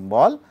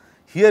symbol.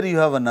 Here you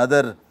have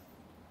another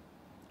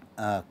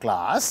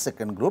class,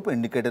 second group,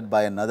 indicated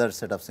by another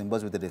set of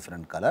symbols with a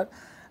different color.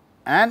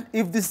 And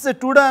if this is a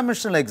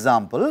 2-dimensional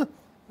example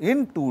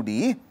in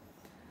 2D,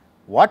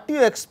 what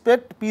you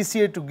expect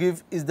PCA to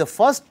give is the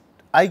first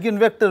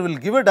eigenvector will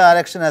give a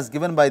direction as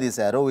given by this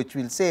arrow, which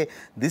will say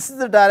this is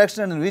the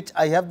direction in which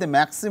I have the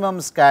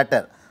maximum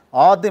scatter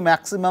or the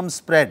maximum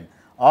spread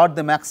or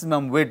the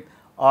maximum width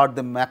or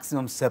the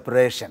maximum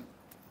separation.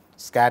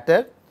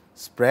 Scatter,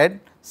 spread,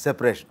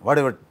 separation,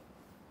 whatever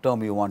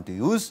term you want to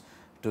use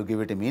to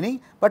give it a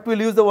meaning, but we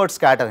will use the word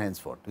scatter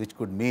henceforth, which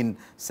could mean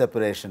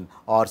separation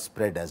or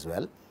spread as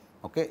well.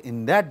 Okay.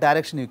 In that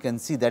direction, you can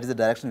see that is the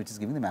direction which is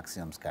giving the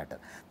maximum scatter.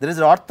 There is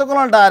an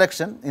orthogonal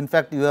direction. In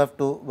fact, you have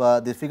to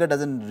the figure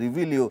does not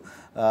reveal you,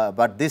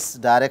 but this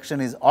direction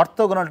is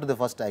orthogonal to the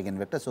first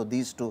eigenvector. So,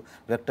 these two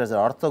vectors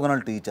are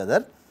orthogonal to each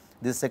other.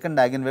 This second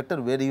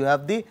eigenvector where you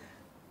have the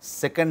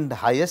second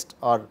highest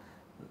or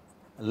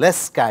less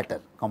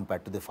scatter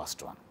compared to the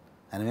first one.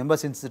 And remember,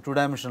 since it is a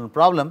 2-dimensional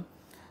problem,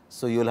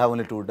 so you will have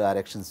only 2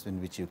 directions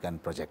in which you can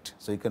project.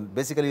 So, you can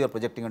basically you are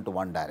projecting into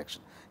one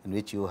direction in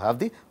which you have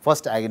the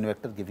first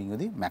eigenvector giving you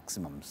the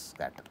maximum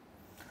scatter.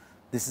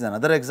 This is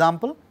another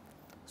example.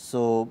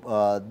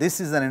 So, this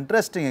is an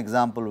interesting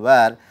example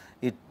where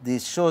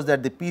this shows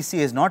that the PCA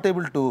is not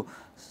able to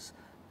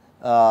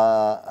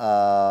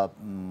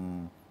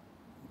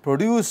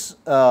produce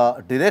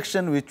a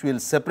direction which will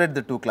separate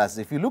the two classes.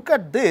 If you look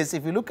at this,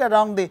 if you look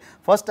around the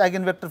first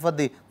eigenvector for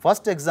the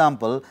first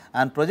example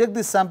and project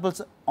these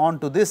samples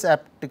onto this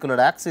particular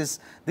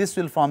axis, this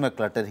will form a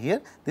cluster here,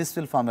 this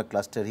will form a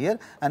cluster here,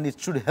 and it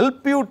should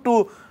help you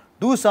to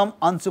do some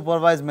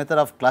unsupervised method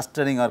of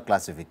clustering or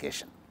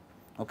classification.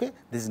 Okay.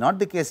 This is not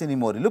the case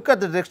anymore. Look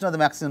at the direction of the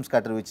maximum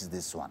scatter, which is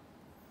this one.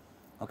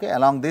 Okay.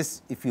 Along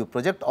this, if you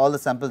project all the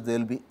samples, there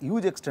will be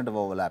huge extent of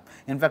overlap.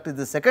 In fact, it is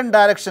the second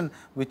direction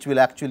which will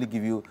actually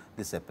give you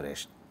the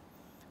separation.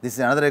 This is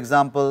another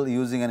example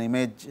using an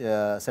image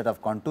set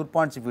of contour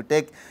points. If you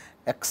take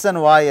x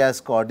and y as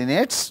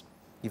coordinates,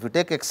 if you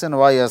take x and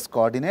y as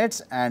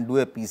coordinates and do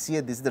a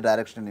PCA, this is the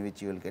direction in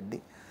which you will get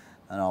the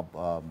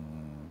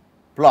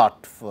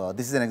plot.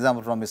 This is an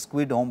example from a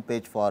Squid home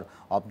page for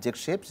object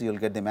shapes. You will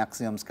get the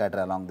maximum scatter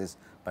along this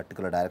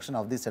particular direction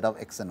of this set of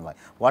x and y.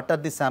 What are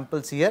the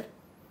samples here?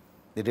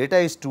 The data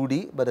is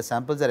 2D, but the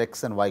samples are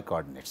x and y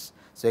coordinates.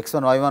 So,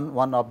 x1, y1,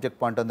 one object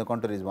point on the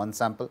contour is one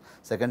sample,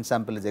 second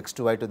sample is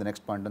x2, y to the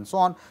next point and so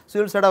on. So,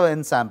 you will set up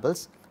n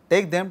samples,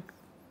 take them,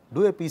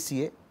 do a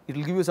PCA, it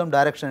will give you some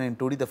direction in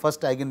 2D. The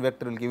first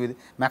eigenvector will give you the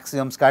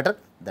maximum scatter,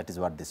 that is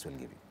what this will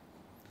give you.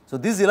 So,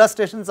 these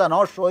illustrations are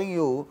now showing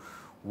you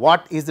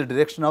what is the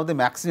direction of the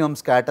maximum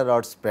scatter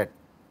or spread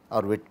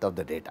or width of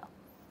the data.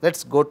 Let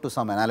us go to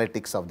some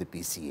analytics of the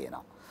PCA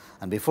now,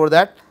 and before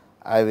that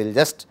I will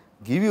just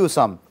give you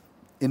some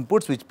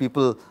inputs which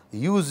people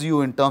use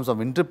in terms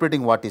of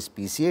interpreting what is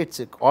PCA. It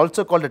is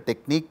also called a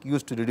technique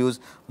used to reduce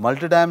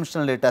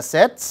multidimensional data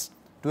sets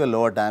to a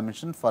lower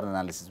dimension for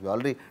analysis. We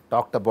already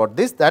talked about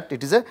this, that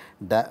it is a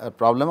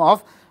problem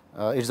of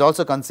it is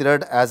also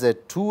considered as a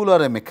tool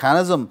or a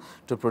mechanism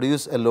to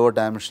produce a lower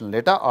dimensional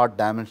data or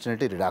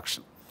dimensionality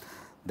reduction.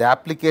 The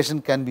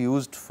application can be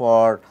used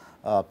for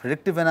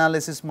predictive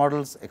analysis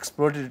models,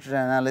 exploratory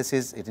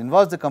analysis. It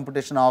involves the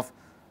computation of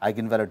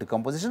eigenvalue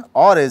decomposition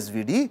or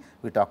SVD.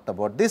 We talked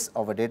about this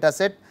of a data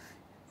set.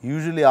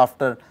 Usually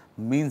after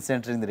mean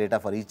centering the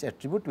data for each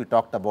attribute, we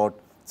talked about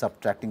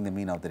subtracting the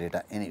mean of the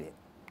data anyway.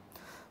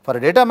 For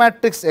a data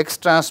matrix X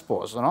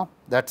transpose,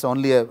 that is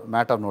only a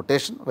matter of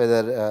notation,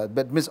 whether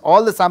that means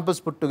all the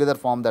samples put together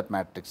form that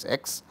matrix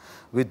X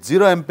with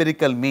 0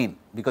 empirical mean,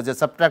 because you are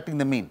subtracting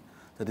the mean.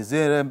 So, the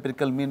 0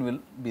 empirical mean will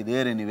be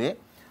there anyway.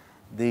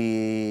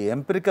 The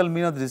empirical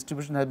mean of the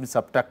distribution has been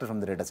subtracted from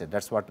the data set,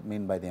 that is what I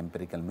mean by the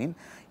empirical mean.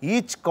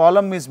 Each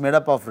column is made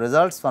up of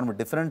results from a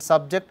different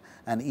subject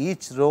and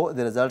each row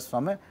the results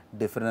from a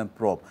different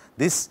probe.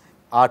 These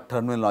are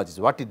terminologies.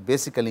 What it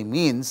basically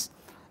means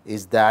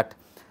is that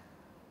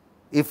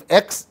if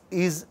X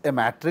is a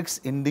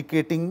matrix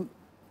indicating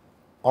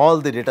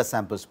all the data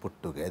samples put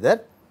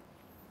together,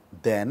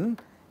 then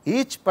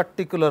each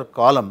particular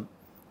column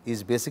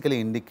is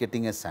basically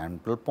indicating a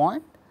sample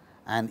point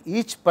and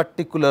each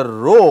particular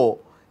row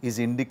is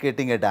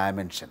indicating a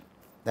dimension.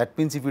 That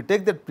means, if you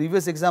take that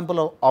previous example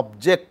of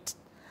object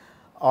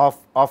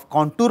of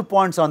contour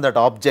points on that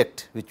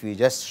object which we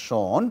just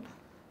shown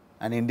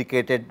and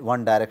indicated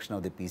one direction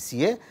of the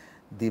PCA,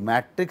 the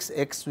matrix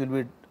X will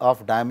be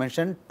of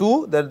dimension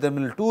 2, there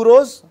will be 2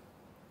 rows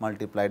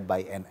multiplied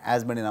by n,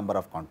 as many number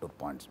of contour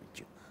points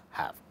which you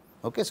have.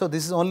 Okay. So,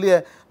 this is only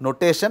a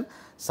notation.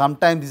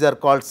 Sometimes these are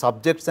called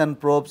subjects and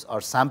probes or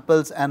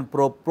samples and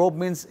probe. Probe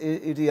means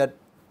it is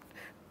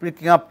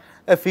picking up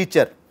a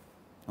feature.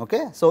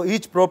 Okay. So,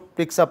 each probe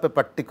picks up a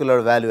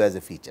particular value as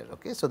a feature.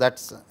 Okay. So, that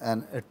is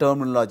a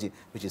terminology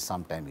which is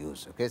sometimes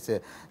used. Okay.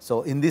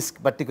 So, in this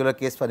particular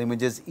case for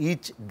images,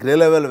 each gray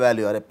level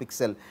value or a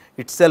pixel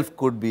itself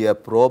could be a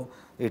probe.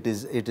 It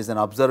is an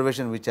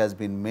observation which has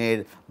been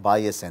made by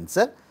a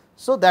sensor.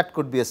 So, that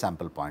could be a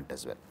sample point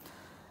as well.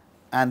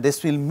 And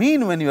this will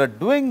mean when you are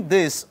doing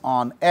this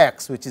on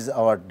X, which is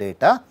our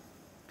data,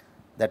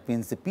 that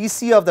means the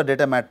PC of the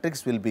data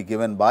matrix will be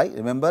given by,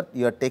 remember,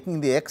 you are taking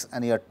the X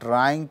and you are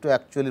trying to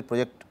actually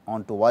project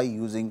onto Y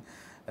using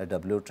a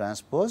W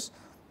transpose,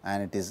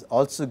 and it is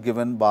also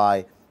given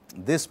by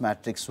this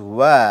matrix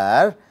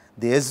where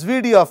the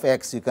SVD of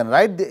X, you can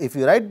write if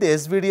you write the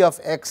SVD of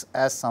X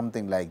as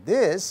something like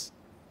this,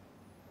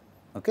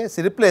 okay.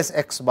 So, replace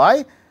X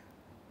by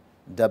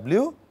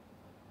W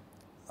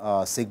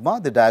sigma,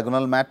 the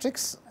diagonal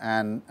matrix,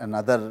 and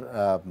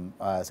another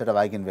set of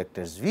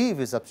eigenvectors V.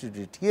 We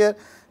substitute it here,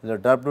 the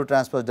W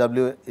transpose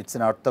W, it is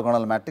an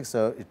orthogonal matrix.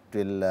 So, it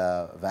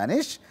will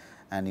vanish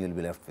and you will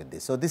be left with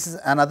this. So, this is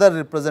another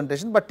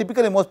representation, but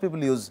typically most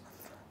people use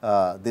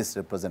this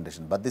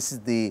representation, but this is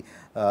the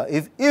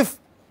if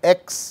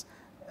X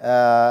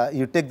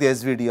you take the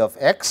SVD of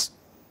X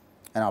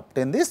and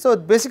obtain this. So,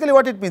 basically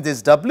what it means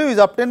is W is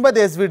obtained by the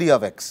SVD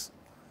of X,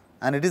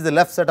 and it is the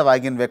left set of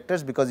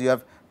eigenvectors because you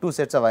have 2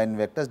 sets of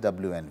eigenvectors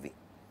W and V.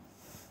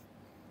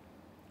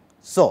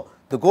 So,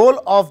 the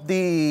goal of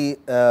the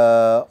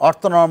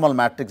orthonormal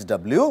matrix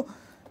W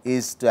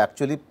is to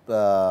actually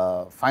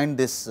find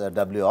this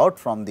W out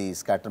from the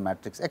scatter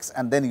matrix X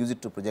and then use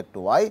it to project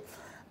to Y,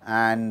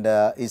 and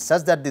is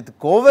such that the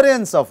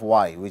covariance of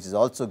Y, which is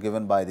also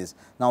given by this.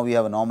 Now, we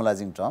have a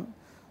normalizing term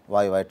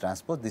Y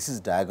transpose, this is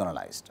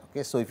diagonalized.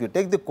 Okay. So, if you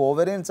take the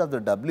covariance of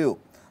the W,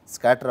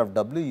 scatter of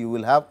W, you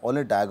will have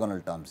only diagonal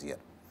terms here.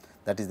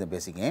 That is the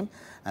basic aim,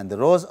 and the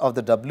rows of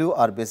the W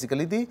are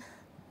basically the,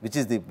 which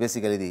is the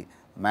basically the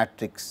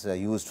matrix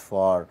used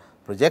for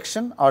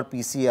projection, or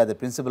PCA are the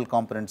principal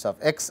components of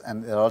X,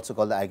 and they are also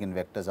called the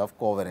eigenvectors of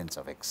covariance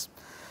of X.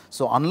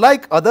 So,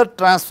 unlike other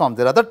transforms,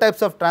 there are other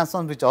types of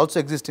transforms which also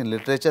exist in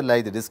literature,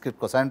 like the discrete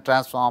cosine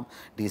transform,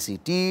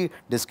 DCT,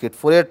 discrete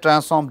Fourier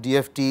transform,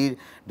 DFT,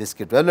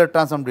 discrete Wavelet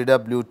transform,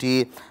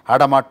 DWT,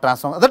 Hadamard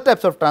transform, other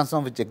types of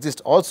transform which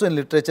exist also in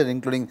literature,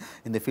 including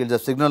in the fields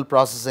of signal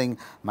processing,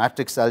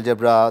 matrix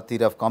algebra,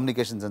 theory of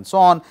communications and so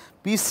on.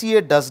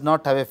 PCA does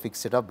not have a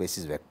fixed set of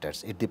basis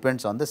vectors, it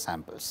depends on the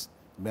samples.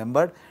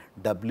 Remember,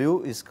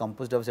 W is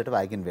composed of a set of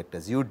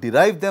eigenvectors, you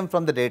derive them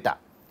from the data.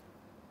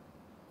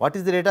 What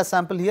is the data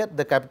sample here?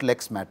 The capital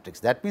X matrix.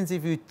 That means,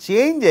 if you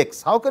change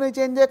X, how can you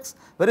change X?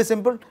 Very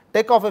simple,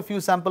 take off a few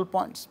sample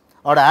points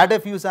or add a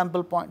few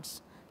sample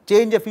points,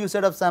 change a few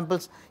set of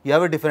samples, you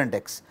have a different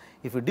X.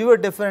 If you do a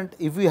different,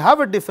 if you have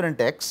a different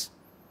X,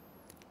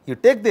 you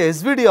take the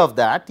SVD of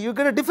that, you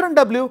get a different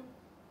W,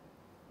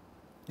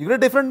 you get a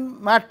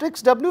different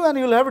matrix W, and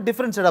you will have a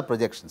different set of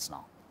projections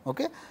now.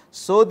 Okay.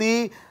 So,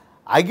 the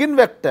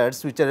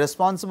eigenvectors which are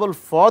responsible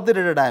for the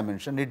data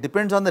dimension, it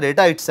depends on the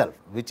data itself,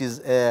 which is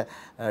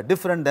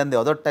different than the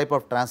other type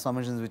of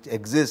transformations which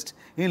exist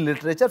in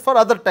literature for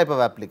other type of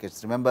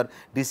applications. Remember,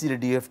 DCT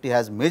DFT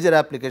has major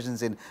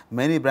applications in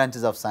many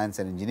branches of science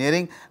and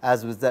engineering,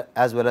 as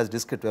well as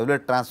discrete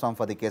Wavelet transform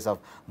for the case of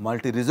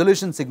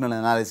multi-resolution signal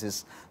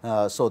analysis.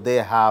 So, they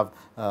have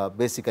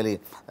basically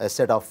a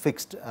set of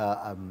fixed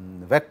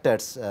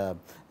vectors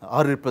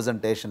or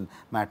representation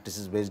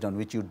matrices based on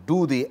which you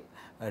do the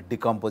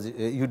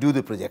you do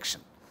the projection,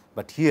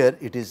 but here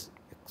it is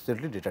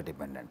absolutely data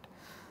dependent.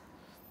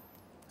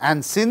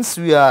 And since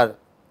we are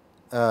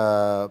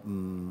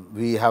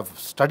we have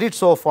studied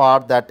so far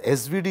that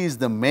SVD is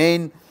the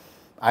main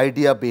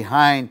idea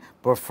behind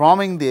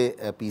performing the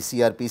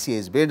PCA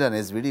is based on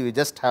SVD, we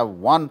just have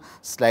one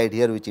slide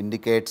here which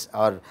indicates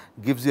or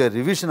gives you a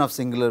revision of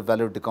singular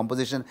value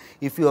decomposition.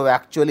 If you have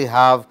actually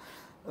have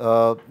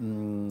done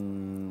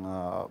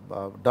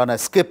a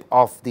skip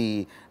of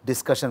the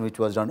discussion which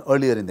was done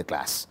earlier in the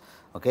class,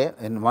 okay,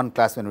 in one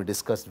class when we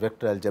discussed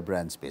vector algebra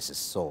and spaces.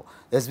 So,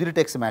 SVD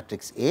takes a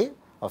matrix A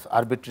of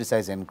arbitrary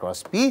size n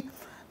cross P,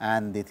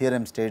 and the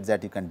theorem states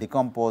that you can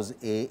decompose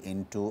A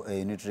into a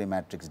unitary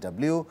matrix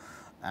W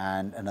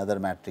and another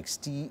matrix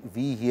T.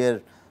 V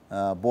here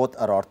both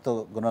are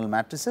orthogonal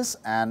matrices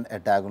and a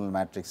diagonal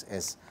matrix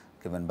S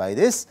given by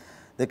this.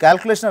 The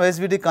calculation of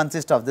SVD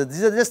consists of this.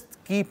 These are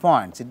just key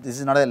points. This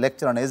is not a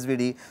lecture on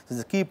SVD. So,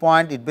 the key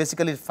point, it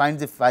basically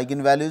finds the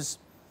eigenvalues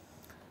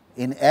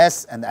in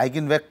S and the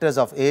eigenvectors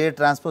of A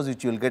transpose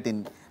which you will get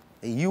in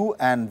u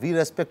and v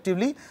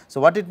respectively.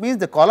 So, what it means,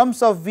 the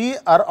columns of V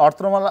are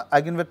orthonormal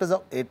eigenvectors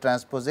of A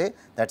transpose A,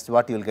 that is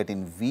what you will get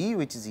in V,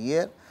 which is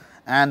here,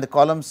 and the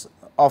columns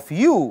of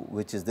U,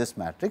 which is this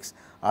matrix,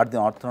 are the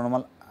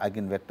orthonormal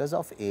eigenvectors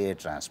of A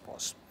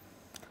transpose.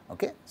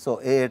 Okay. So,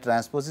 A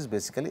transpose is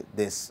basically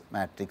this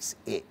matrix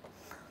A.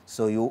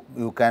 So,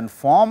 you can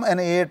form an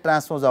A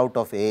transpose out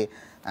of A,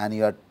 and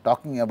you are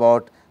talking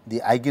about the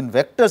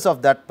eigenvectors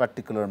of that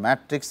particular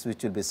matrix,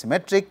 which will be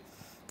symmetric.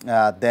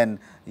 Then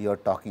you are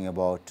talking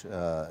about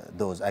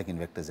those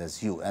eigenvectors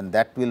as u, and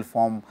that will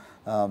form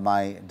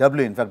my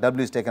W. In fact,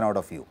 W is taken out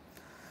of u.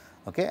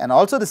 Okay. And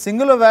also the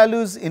singular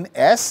values in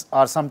S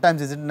are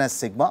sometimes written as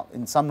sigma.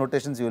 In some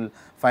notations you will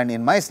find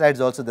in my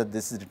slides also that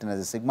this is written as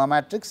a sigma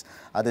matrix,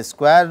 are the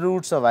square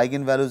roots of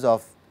eigenvalues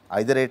of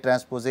either A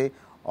transpose A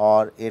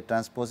or A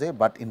transpose A,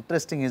 but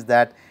interesting is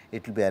that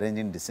it will be arranged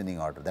in descending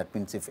order. That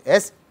means, if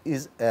S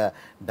is a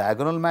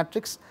diagonal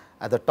matrix,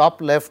 at the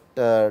top left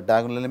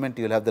diagonal element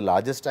you will have the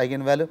largest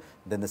eigenvalue,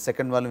 then the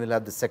second one will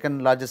have the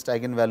second largest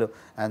eigenvalue,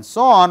 and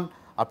so on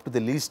up to the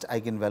least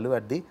eigenvalue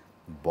at the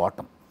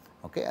bottom.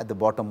 Okay. At the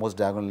bottom most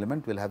diagonal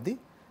element will have the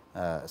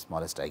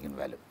smallest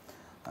eigenvalue,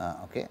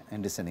 okay,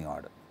 in descending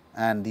order,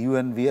 and U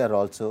and V are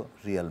also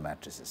real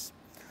matrices.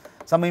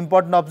 Some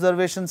important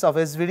observations of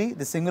SVD,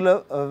 the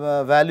singular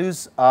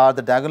values are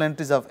the diagonal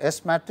entries of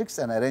S matrix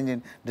and arranged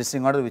in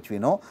descending order, which we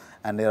know,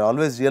 and they are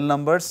always real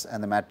numbers,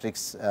 and the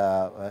matrix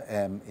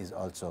M is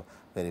also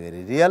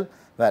very real,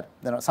 where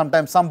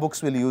sometimes some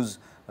books will use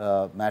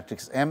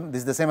matrix M. This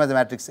is the same as the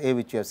matrix A,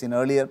 which you have seen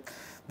earlier.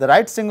 The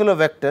right singular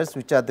vectors,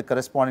 which are the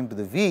corresponding to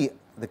the V,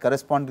 they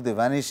correspond to the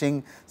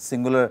vanishing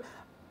singular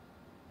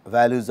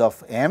values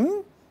of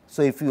M.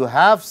 So, if you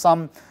have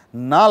some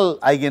null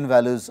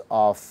eigenvalues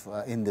of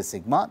in the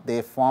sigma,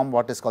 they form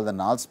what is called the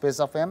null space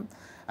of M,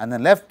 and the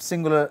left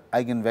singular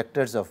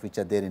eigenvectors of which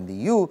are there in the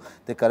U,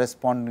 they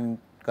correspond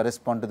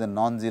to the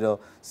non-zero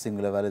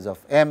singular values of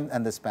M,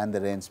 and they span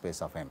the range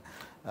space of M.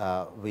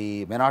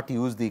 We may not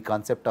use the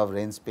concept of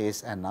range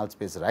space and null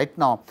space right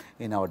now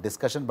in our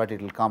discussion, but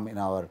it will come in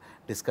our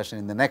discussion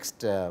in the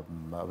next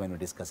when we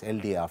discuss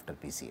LDA after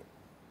PCA.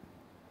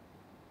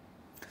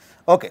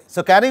 Okay.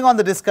 So, carrying on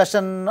the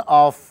discussion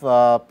of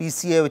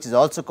PCA, which is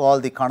also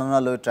called the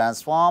Carnot-Liouville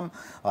transform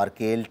or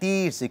KLT,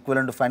 it is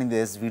equivalent to finding the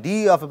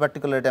SVD of a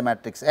particular data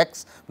matrix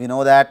X, we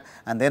know that,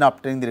 and then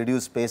obtaining the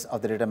reduced space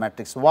of the data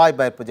matrix Y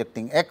by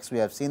projecting X, we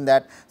have seen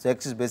that. So,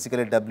 X is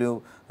basically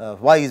W,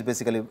 Y is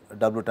basically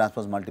W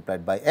transpose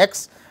multiplied by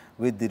X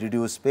with the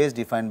reduced space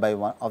defined by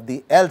one of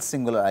the L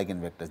singular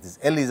eigenvectors. This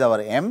L is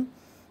our M,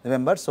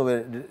 remember. So, we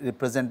are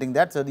representing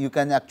that. So, you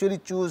can actually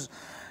choose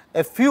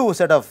a few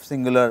set of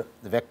singular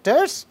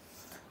vectors,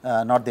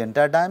 not the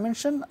entire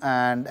dimension,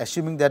 and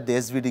assuming that the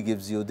SVD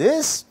gives you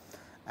this,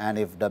 and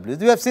if W,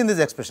 we have seen this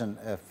expression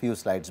a few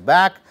slides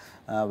back,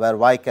 where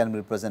Y can be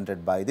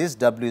represented by this,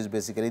 W is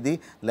basically the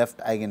left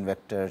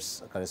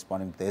eigenvectors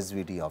corresponding to the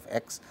SVD of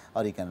X,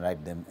 or you can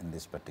write them in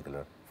this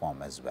particular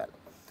form as well.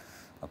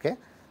 Okay.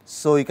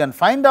 So, you can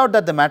find out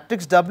that the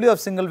matrix W of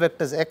single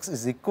vectors X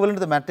is equivalent to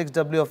the matrix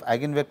W of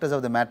eigenvectors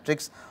of the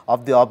matrix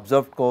of the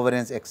observed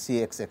covariance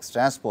XC X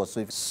transpose.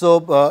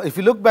 So, if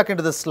you look back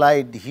into the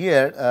slide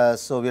here,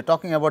 so we are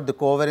talking about the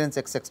covariance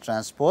X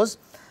transpose,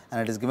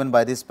 and it is given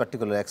by this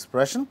particular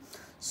expression.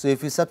 So,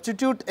 if you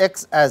substitute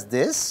X as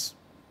this,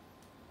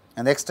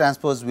 and X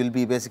transpose will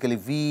be basically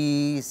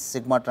V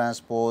sigma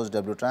transpose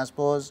W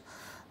transpose,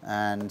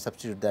 and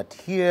substitute that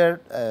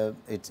here,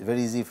 it is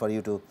very easy for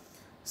you to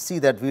see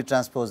that V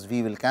transpose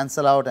V will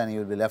cancel out, and you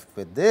will be left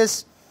with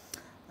this,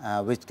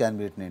 which can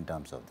be written in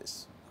terms of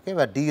this. Okay,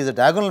 where D is a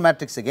diagonal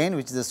matrix again,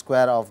 which is the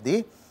square of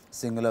the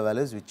singular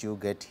values which you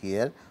get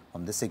here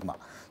from the sigma.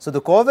 So,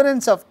 the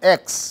covariance of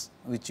X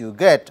which you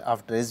get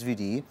after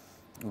SVD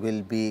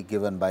will be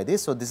given by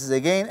this. So, this is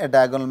again a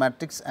diagonal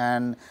matrix,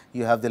 and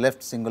you have the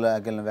left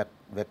singular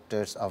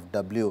eigenvectors of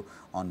W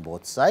on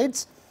both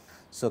sides.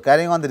 So,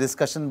 carrying on the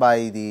discussion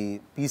by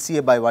the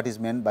PCA by what is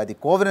meant by the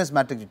covariance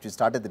matrix which we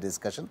started the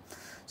discussion.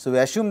 So, we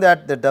assume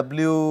that the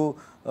W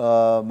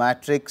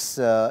matrix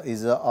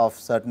is of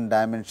certain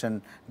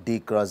dimension D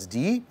cross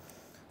D,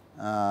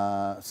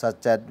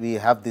 such that we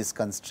have this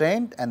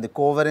constraint, and the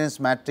covariance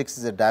matrix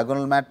is a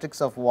diagonal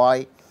matrix of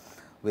Y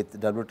with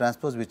W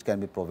transpose, which can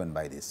be proven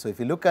by this. So, if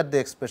you look at the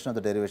expression of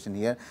the derivation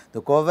here,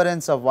 the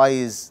covariance of Y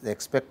is the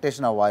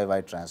expectation of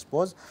Y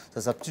transpose. So,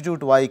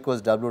 substitute Y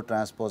equals W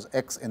transpose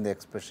X in the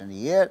expression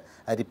here.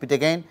 I repeat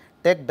again,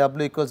 take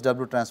W equals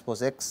W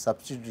transpose X,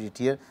 substitute it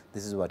here,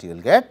 this is what you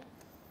will get.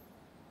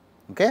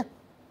 Okay.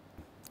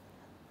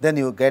 Then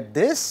you get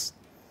this,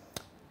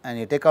 and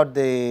you take out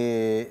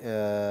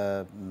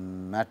the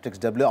matrix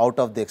W out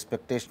of the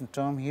expectation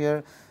term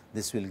here.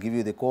 This will give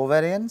you the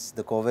covariance.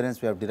 The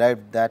covariance we have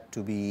derived that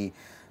to be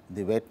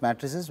the weight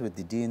matrices with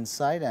the D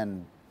inside,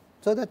 and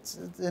so that's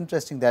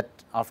interesting that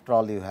after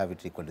all you have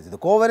it equal to 0. The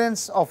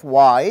covariance of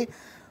Y,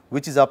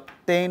 which is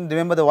obtained,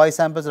 remember the Y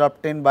samples are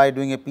obtained by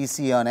doing a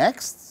PCA on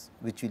X,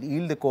 which will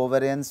yield the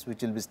covariance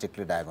which will be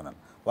strictly diagonal.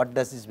 What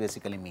does this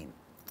basically mean?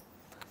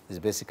 This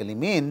basically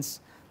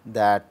means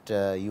that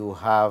you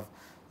have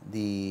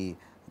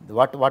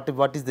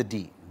what is the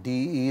D?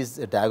 D is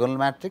a diagonal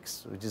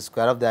matrix, which is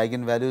square of the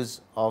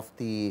eigenvalues of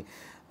the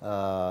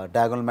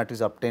diagonal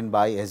matrix obtained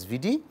by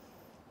SVD,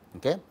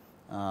 okay.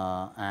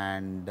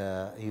 And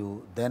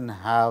you then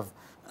have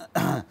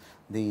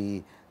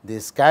the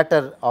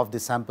scatter of the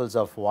samples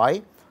of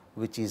y,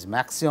 which is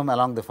maximum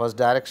along the first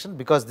direction,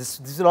 because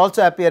this will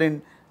also appear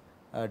in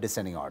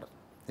descending order.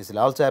 This will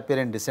also appear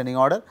in descending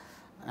order,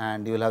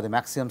 and you will have the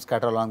maximum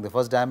scatter along the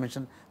first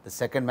dimension, the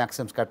second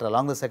maximum scatter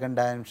along the second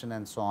dimension,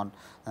 and so on,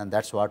 and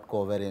that is what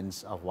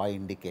covariance of y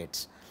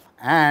indicates.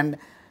 And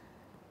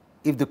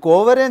if the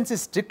covariance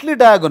is strictly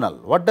diagonal,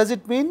 what does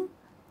it mean?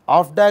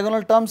 Off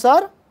diagonal terms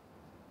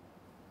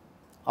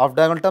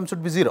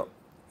should be 0.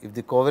 If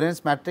the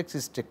covariance matrix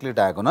is strictly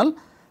diagonal,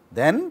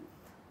 then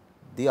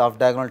the off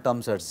diagonal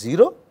terms are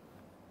 0.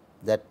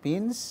 That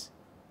means,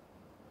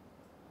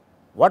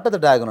 what are the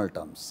diagonal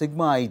terms?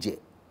 Sigma ij.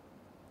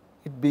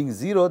 It being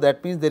 0,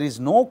 that means there is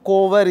no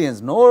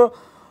covariance, no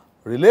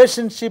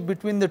relationship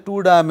between the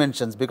two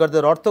dimensions, because they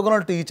are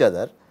orthogonal to each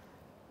other,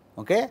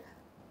 okay,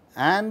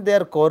 and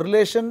their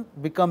correlation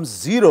becomes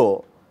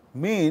 0,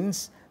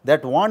 means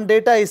that one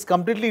data is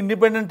completely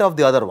independent of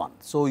the other one.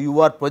 So, you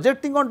are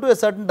projecting onto a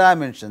certain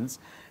dimensions,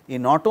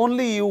 in not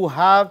only you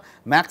have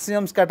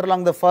maximum scatter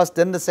along the first,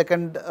 then the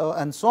second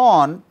and so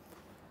on,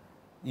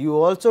 you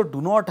also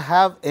do not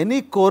have any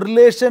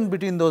correlation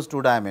between those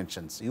two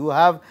dimensions. You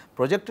have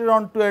projected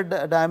onto a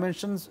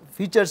dimensions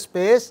feature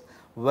space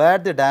where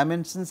the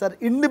dimensions are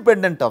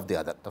independent of the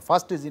other. The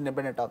first is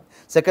independent of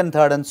second,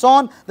 third and so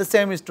on. The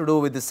same is to do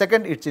with the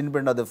second, it is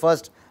independent of the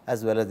first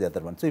as well as the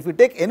other one. So, if you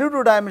take any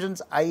two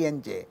dimensions I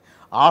and j,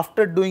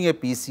 after doing a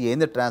PCA in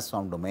the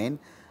transform domain,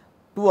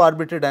 two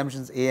arbitrary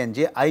dimensions a and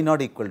j, I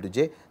not equal to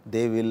j,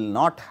 they will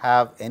not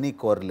have any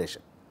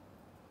correlation,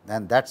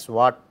 and that is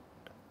what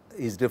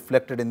is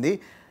reflected in the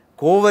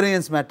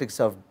covariance matrix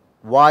of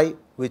y,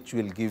 which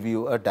will give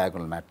you a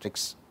diagonal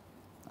matrix.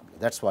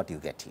 That is what you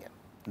get here.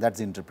 That is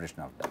the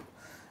interpretation of W.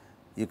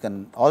 You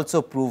can also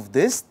prove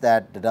this,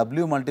 that the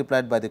W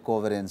multiplied by the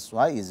covariance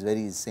y is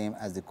very same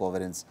as the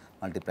covariance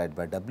multiplied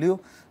by W,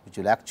 which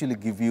will actually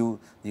give you,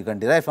 you can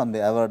derive from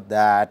the above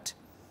that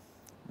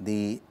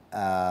the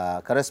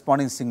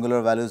corresponding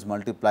singular values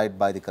multiplied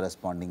by the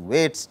corresponding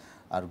weights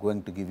are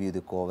going to give you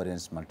the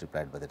covariance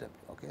multiplied by the W.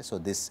 Okay. So,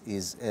 this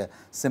is a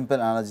simple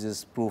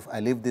analysis proof. I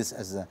leave this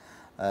as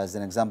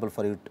an example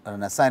for you,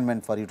 an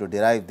assignment for you to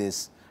derive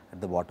this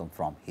at the bottom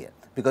from here,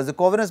 because the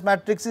covariance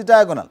matrix is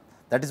diagonal,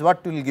 that is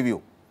what will give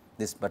you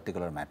this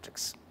particular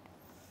matrix.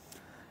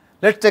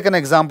 Let us take an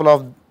example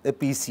of a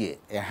PCA,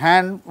 a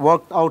hand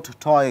worked out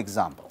toy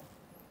example.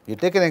 You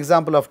take an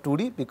example of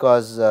 2D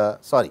because the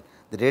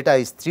data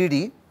is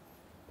 3D.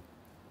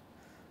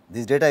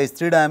 This data is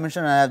 3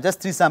 dimensional and I have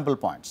just 3 sample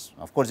points.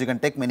 Of course, you can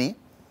take many,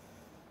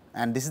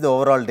 and this is the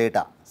overall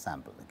data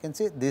sample. You can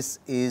see this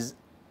is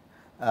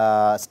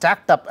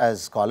stacked up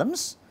as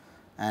columns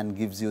and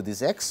gives you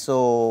this x.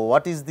 So,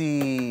 what is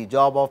the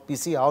job of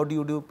PCA? How do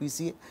you do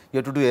PCA? You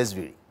have to do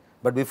SVD,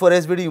 but before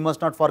SVD you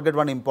must not forget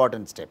one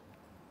important step,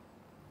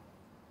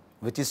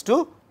 which is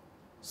to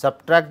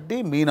subtract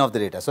the mean of the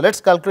data. So, let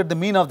us calculate the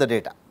mean of the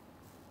data.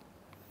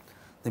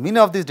 The mean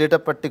of this data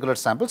particular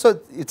sample. So,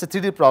 it is a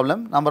 3D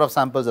problem, number of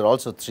samples are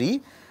also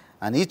 3,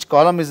 and each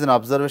column is an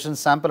observation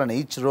sample and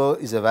each row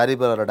is a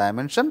variable or a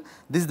dimension.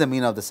 This is the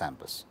mean of the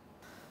samples.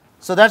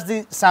 So, that is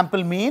the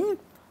sample mean,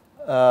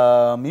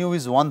 mu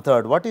is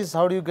 1/3. What is,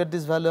 how do you get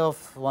this value of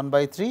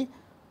 1/3?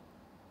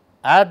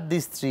 Add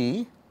these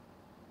 3,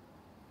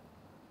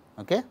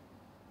 okay.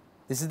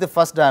 This is the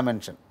first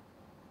dimension.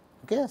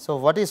 Okay. So,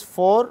 what is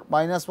 4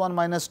 minus 1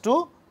 minus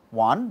 2?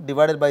 1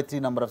 divided by 3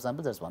 number of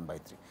samples, that is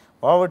 1/3.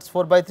 Or it is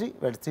 4/3,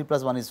 where 3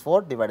 plus 1 is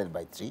 4 divided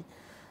by 3.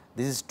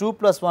 This is 2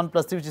 plus 1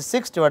 plus 3, which is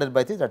 6 divided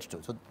by 3, that is 2.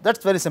 So, that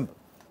is very simple.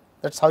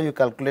 That is how you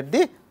calculate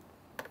the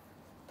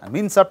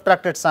mean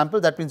subtracted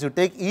sample. That means, you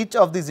take each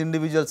of these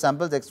individual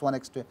samples x1,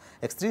 x2,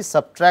 x3,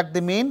 subtract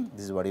the mean,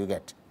 this is what you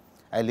get.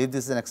 I leave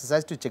this as an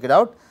exercise to check it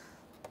out.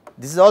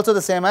 This is also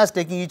the same as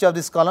taking each of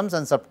these columns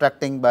and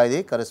subtracting by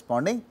the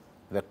corresponding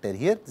vector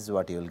here, this is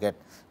what you will get.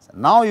 So,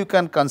 now you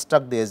can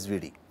construct the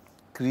SVD,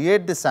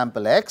 create the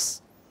sample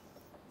x,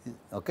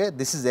 okay.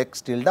 This is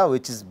x tilde,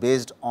 which is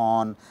based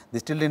on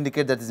this tilde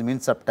indicate that is mean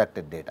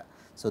subtracted data.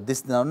 So,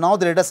 this now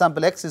the data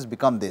sample x is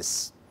become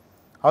this.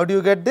 How do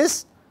you get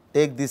this?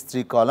 Take these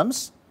 3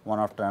 columns one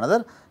after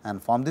another and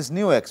form this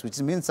new x, which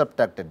is mean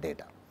subtracted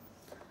data.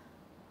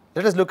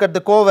 Let us look at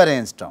the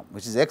covariance term,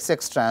 which is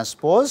x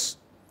transpose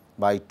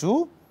by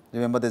 2.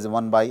 Remember, there is a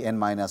 1 by n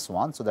minus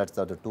 1. So, that is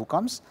how the 2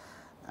 comes,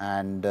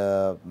 and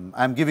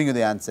I am giving you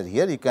the answer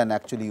here. You can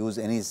actually use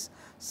any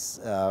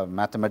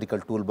mathematical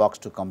toolbox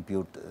to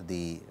compute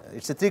the,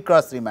 it is a 3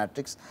 cross 3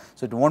 matrix.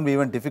 So, it will not be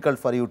even difficult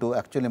for you to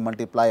actually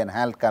multiply and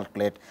hand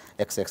calculate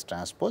x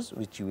transpose,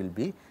 which you will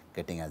be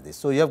getting as this.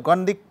 So, you have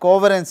got the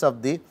covariance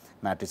of the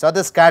matrix or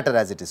the scatter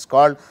as it is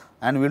called,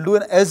 and we will do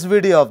an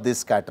SVD of this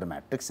scatter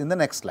matrix in the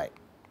next slide.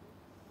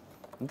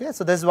 Okay.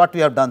 So, this is what we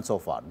have done so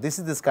far. This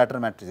is the scatter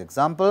matrix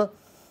example.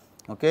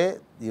 Okay.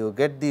 You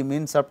get the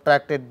mean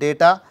subtracted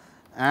data,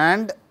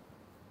 and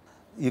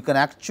you can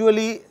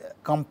actually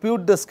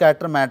compute the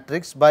scatter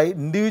matrix by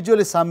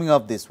individually summing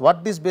of this.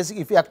 What this basic,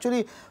 if you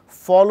actually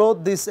follow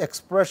this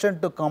expression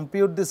to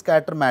compute the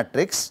scatter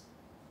matrix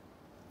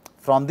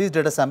from these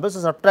data samples, so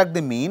subtract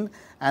the mean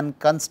and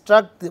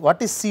construct the,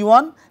 what is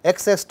C1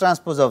 x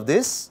transpose of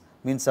this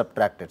means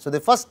subtracted. So, the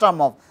first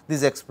term of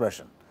this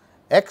expression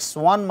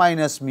x1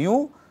 minus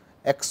mu,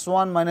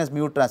 x1 minus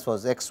mu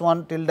transpose,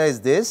 x1 tilde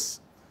is this,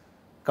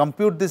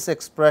 compute this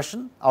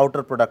expression,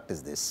 outer product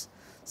is this.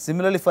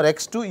 Similarly, for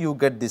x2 you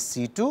get this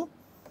C2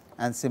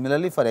 and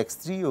similarly for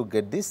x3 you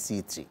get this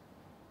C3.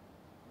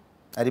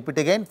 I repeat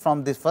again,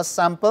 from the first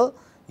sample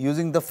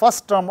using the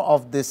first term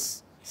of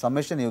this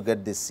summation you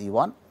get this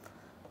C1,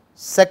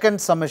 second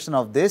summation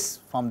of this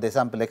from the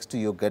sample x2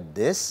 you get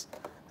this,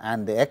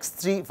 and the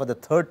x3 for the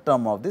third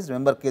term of this.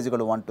 Remember k is equal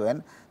to 1 to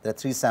n, there are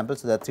 3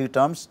 samples, so there are 3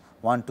 terms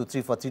 1, 2,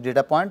 3 for 3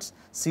 data points,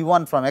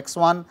 C1 from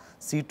x1,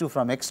 C2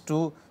 from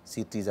x2,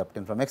 C3 is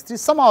obtained from x3,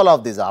 sum all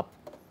of these up,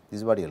 this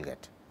is what you will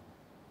get.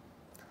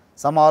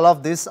 Sum all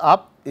of this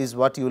up is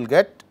what you will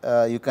get.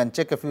 You can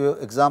check a few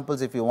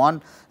examples if you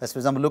want. As for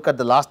example, look at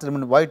the last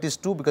element, why it is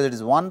 2, because it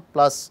is 1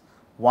 plus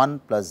 1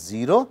 plus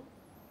 0.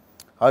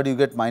 How do you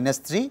get minus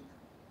 3?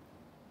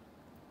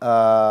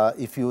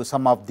 If you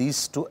sum up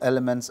these two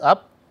elements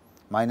up,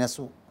 minus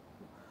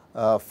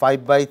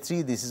 5 by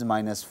 3, this is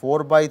minus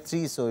 4 by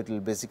 3. So, it will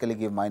basically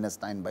give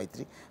minus 9 by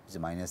 3, which is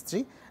minus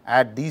 3.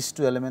 Add these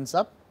two elements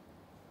up,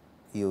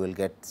 you will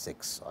get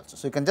 6 also.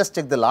 So, you can just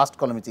check the last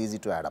column, it is easy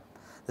to add up.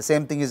 The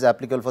same thing is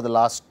applicable for the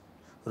last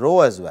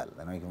row as well.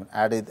 You can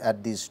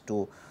add these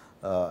two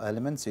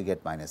elements, you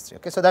get minus 3.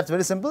 Okay. So, that is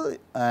very simple,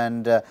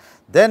 and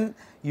then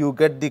you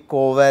get the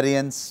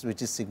covariance,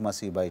 which is sigma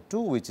c by 2,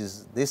 which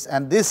is this,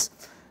 and this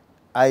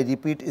I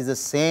repeat is the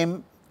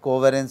same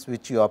covariance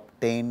which you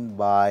obtain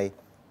by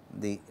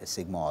the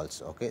sigma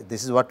also. Okay.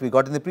 This is what we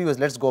got in the previous.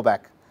 Let us go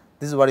back.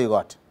 This is what you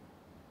got.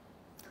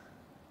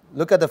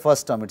 Look at the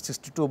first term, it is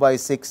 62 by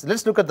 6. Let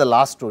us look at the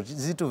last row, it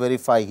is easy to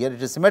verify here.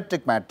 It is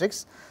symmetric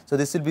matrix. So,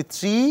 this will be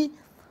 3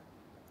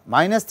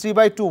 minus 3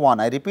 by 2 1.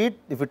 I repeat,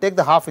 if you take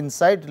the half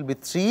inside, it will be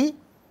 3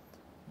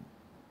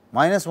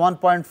 minus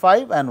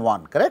 1.5 and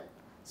 1, correct.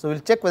 So, we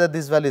will check whether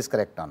this value is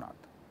correct or not.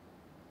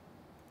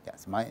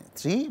 Yes,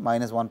 3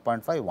 minus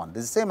 1.5 1,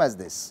 this is same as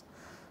this.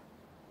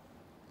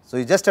 So,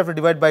 you just have to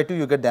divide by 2,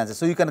 you get the answer.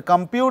 So, you can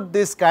compute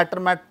this scatter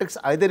matrix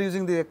either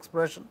using the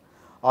expression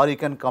or you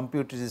can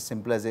compute it as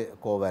simple as a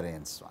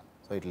covariance one.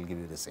 So, it will give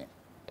you the same.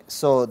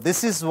 So,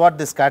 this is what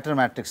the scatter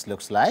matrix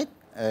looks like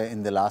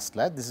in the last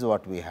slide. This is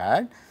what we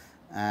had,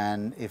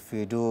 and if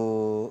we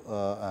do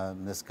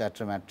the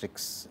scatter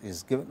matrix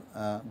is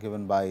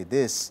given by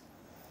this,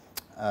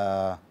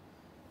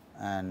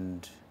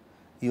 and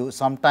you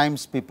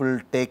sometimes people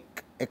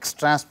take x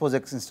transpose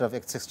x instead of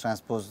x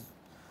transpose,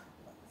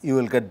 you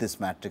will get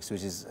this matrix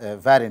which is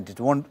variant, it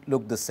will not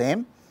look the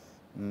same.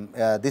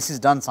 This is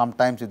done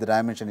sometimes if the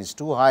dimension is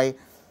too high,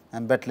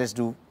 and but let us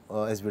do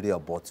SVD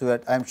of both. So,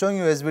 I am showing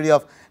you SVD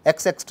of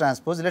x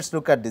transpose. Let us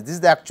look at this. This is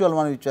the actual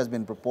one which has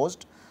been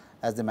proposed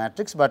as the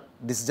matrix, but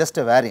this is just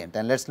a variant,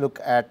 and let us look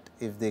at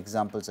if the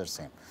examples are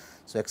same.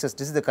 So,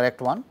 this is the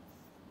correct one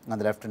on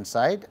the left hand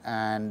side,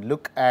 and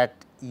look at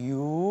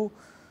U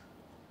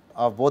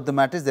of both the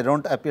matrices, they do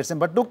not appear same,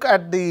 but look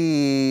at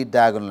the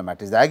diagonal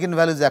matrix. The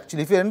eigenvalues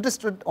actually, if you are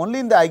interested only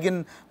in the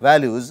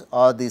eigenvalues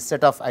or the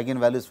set of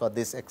eigenvalues for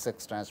this x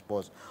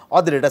transpose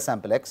or the data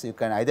sample x, you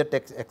can either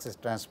take x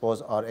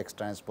transpose or x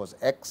transpose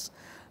x,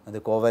 the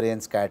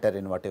covariance scatter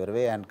in whatever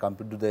way, and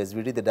compute to the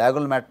SVD. The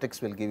diagonal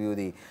matrix will give you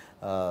the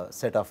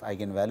set of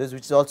eigenvalues,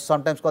 which is also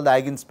sometimes called the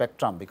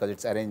eigenspectrum, because it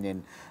is arranged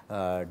in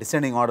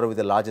descending order with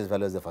the largest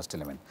value as the first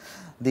element.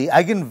 The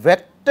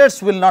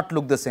eigenvectors will not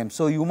look the same.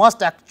 So, you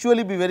must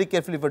actually be very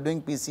careful if you are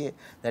doing PCA,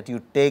 that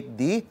you take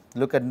the,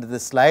 look at the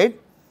slide,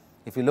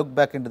 if you look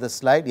back into the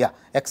slide, yeah,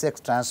 x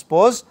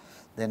transpose,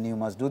 then you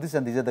must do this,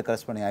 and these are the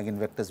corresponding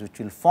eigenvectors which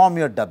will form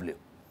your W.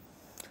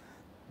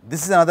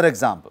 This is another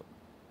example.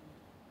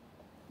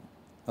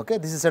 Okay,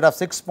 this is a set of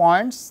 6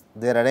 points,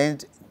 they are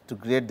arranged to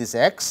create this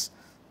x.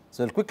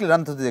 So, I will quickly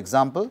run through the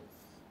example,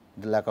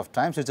 the lack of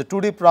time. So, it is a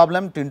 2D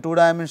problem in 2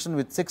 dimension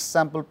with 6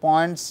 sample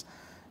points.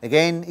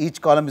 Again,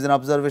 each column is an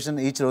observation,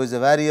 each row is a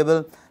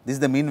variable. This is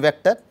the mean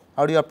vector.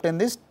 How do you obtain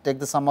this? Take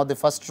the sum of the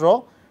first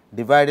row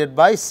divided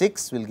by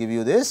 6 will give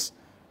you this.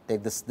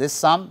 Take this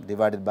sum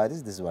divided by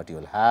this is what you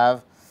will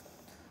have.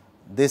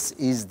 This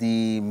is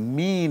the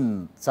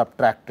mean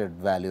subtracted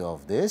value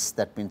of this.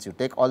 That means, you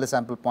take all the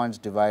sample points,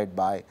 divide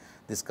by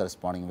this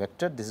corresponding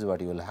vector, this is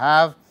what you will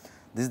have.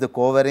 This is the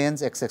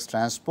covariance x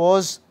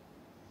transpose,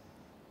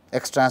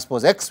 x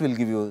transpose x will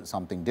give you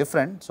something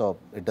different. So,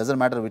 it does not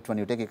matter which one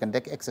you take, you can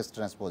take x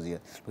transpose here,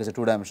 because it is a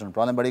 2 dimensional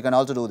problem, but you can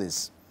also do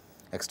this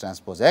x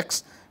transpose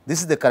x. This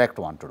is the correct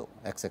one to do,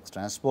 x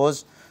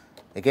transpose.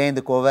 Again,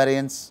 the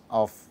covariance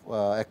of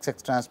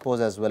x transpose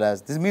as well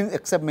as this means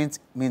except means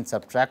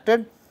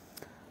subtracted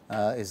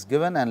is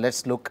given, and let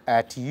us look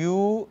at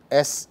u,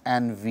 s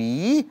and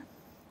v.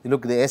 You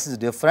look, the s is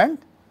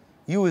different,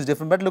 u is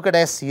different, but look at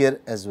s here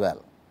as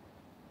well.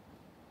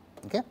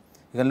 Okay.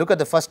 You can look at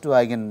the first two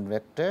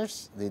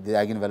eigenvectors, the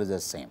eigenvalues are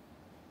same,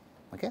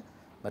 okay,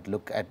 but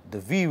look at the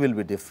V will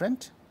be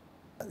different.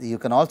 You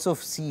can also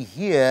see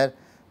here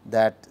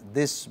that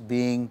this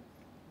being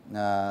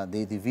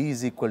the V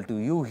is equal to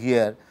U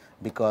here,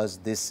 because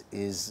this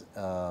is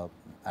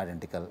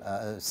identical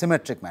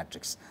symmetric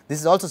matrix. This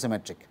is also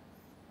symmetric.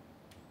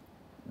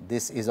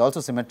 This is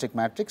also symmetric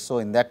matrix. So,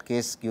 in that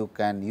case you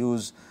can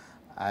use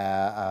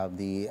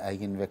the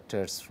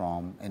eigenvectors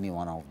from any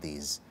one of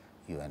these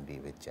U and V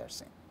which are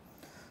same.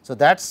 So,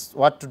 that is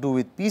what to do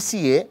with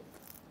PCA.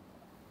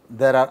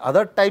 There are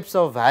other types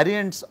of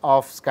variants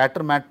of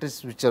scatter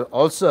matrix which are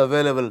also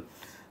available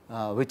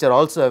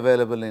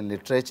in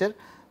literature,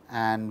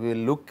 and we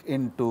will look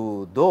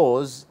into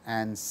those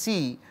and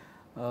see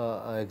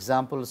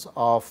examples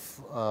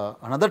of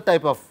another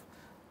type of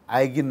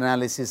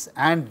eigenanalysis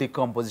and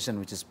decomposition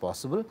which is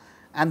possible,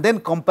 and then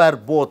compare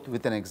both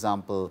with an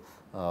example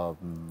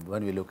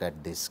when we look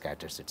at these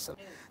scatters itself.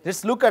 Let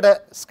us look at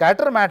a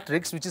scatter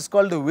matrix which is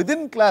called the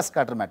within class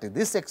scatter matrix.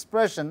 This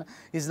expression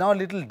is now a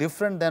little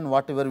different than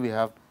whatever we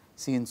have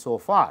seen so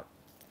far.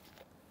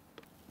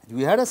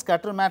 We had a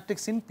scatter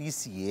matrix in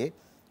PCA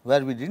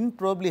where we did not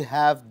probably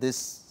have this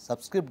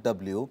subscript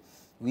W,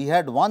 we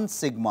had one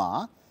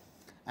sigma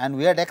and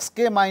we had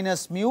xk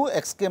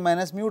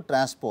minus mu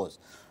transpose.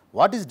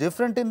 What is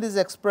different in this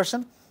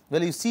expression?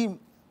 Well, you see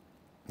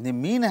the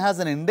mean has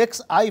an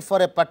index I for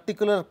a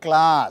particular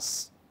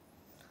class,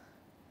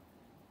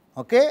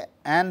 okay,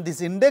 and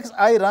this index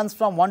I runs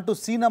from 1 to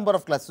C number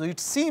of classes. So, it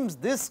seems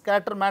this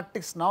scatter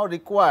matrix now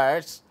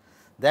requires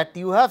that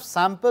you have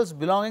samples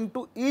belonging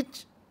to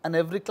each and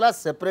every class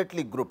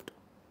separately grouped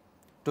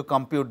to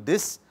compute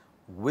this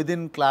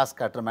within class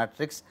scatter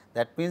matrix.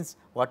 That means,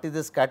 what is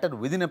the scatter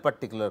within a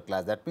particular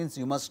class? That means,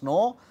 you must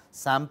know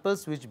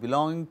samples which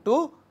belonging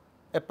to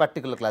a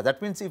particular class.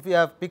 That means, if you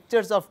have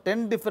pictures of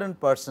 10 different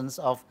persons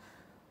of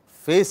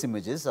face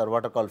images or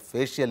what are called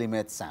facial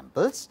image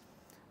samples,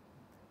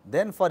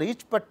 then for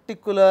each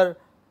particular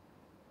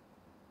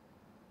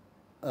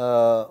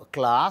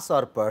class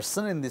or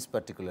person in this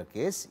particular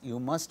case, you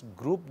must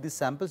group the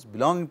samples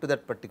belonging to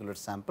that particular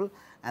sample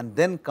and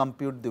then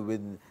compute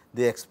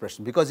the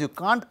expression, because you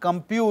can't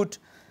compute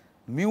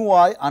mu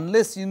I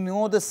unless you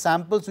know the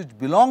samples which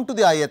belong to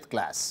the ith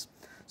class.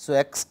 So,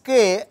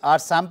 xk are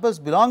samples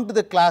belong to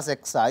the class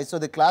xi. So,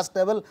 the class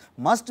level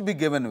must be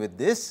given with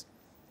this.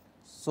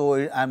 So,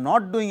 I am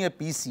not doing a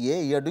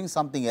PCA, you are doing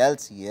something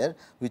else here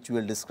which we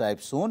will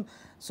describe soon.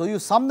 So, you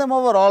sum them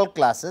over all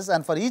classes,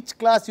 and for each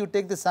class you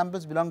take the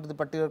samples belong to the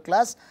particular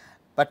class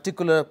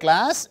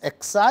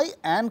xi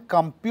and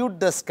compute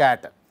the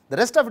scatter. The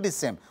rest of it is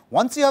same.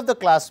 Once you have the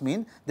class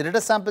mean, the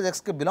data samples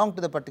xk belong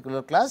to the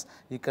particular class,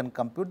 you can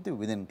compute the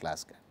within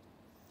class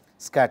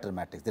scatter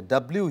matrix. The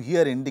W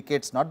here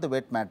indicates not the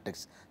weight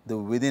matrix, the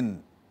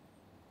within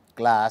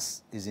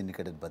class is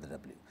indicated by the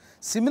W.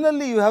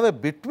 Similarly, you have a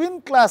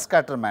between class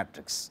scatter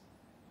matrix.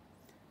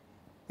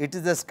 It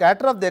is the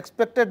scatter of the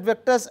expected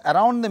vectors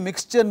around the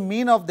mixture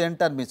mean of the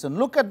entire mean. So,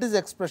 look at this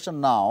expression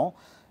now.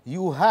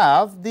 You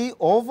have the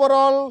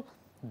overall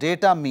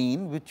data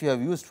mean which you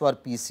have used for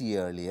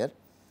PCA earlier.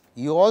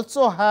 You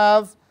also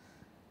have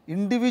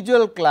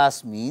individual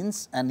class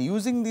means, and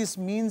using these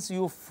means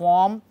you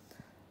form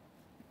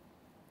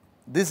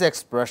this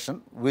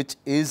expression which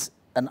is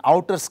an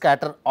outer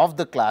scatter of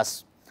the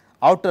class,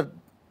 outer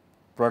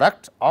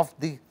product of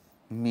the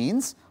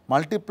means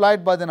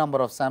multiplied by the number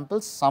of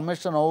samples,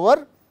 summation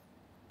over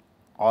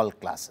all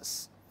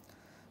classes.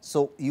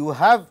 So, you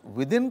have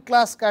within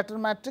class scatter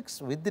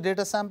matrix with the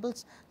data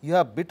samples, you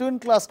have between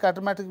class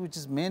scatter matrix which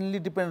is mainly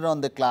dependent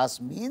on the class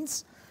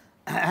means,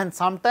 and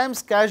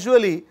sometimes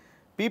casually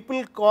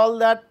people call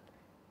that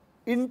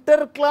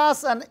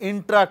interclass and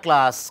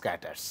intra-class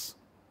scatters.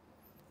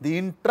 The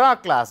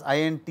intra-class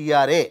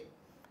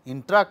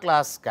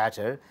intra-class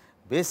scatter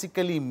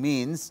basically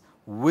means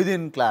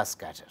within class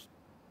scatter,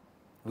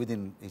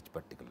 within each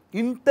particular.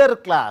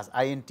 Interclass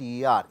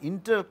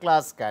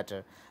interclass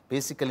scatter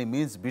basically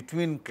means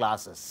between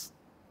classes.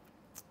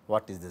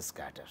 What is the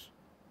scatter?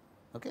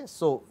 Okay.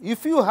 So,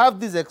 if you have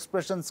these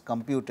expressions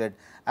computed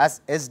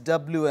as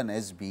SW and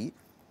SB,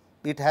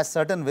 it has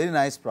certain very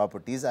nice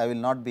properties. I will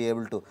not be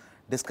able to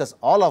discuss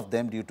all of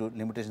them due to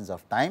limitations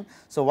of time.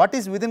 So, what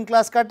is within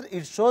class scatter?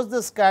 It shows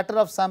the scatter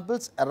of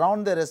samples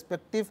around the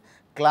respective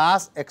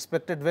class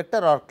expected vector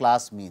or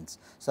class means.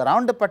 So,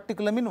 around a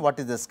particular mean, what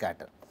is the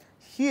scatter?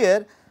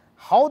 Here,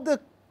 how the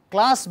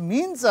class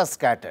means are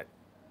scattered,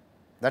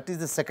 that is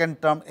the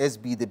second term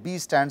SB, the B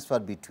stands for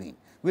between.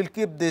 We will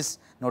keep this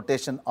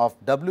notation of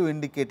W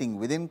indicating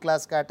within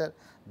class scatter,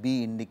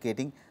 B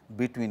indicating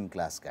between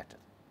class scatter.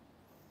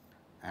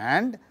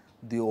 And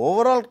the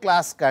overall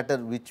class scatter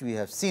which we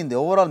have seen, the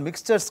overall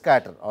mixture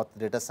scatter of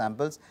the data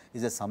samples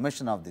is a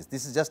summation of this.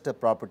 This is just a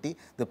property,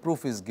 the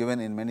proof is given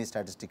in many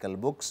statistical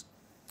books.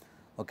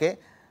 Okay.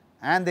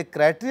 And the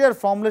criteria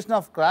formulation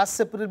of class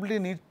separability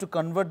needs to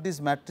convert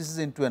these matrices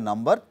into a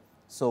number.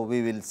 So,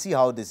 we will see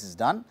how this is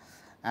done,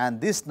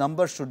 and this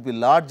number should be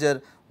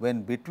larger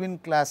when between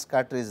class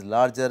scatter is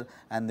larger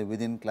and the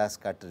within class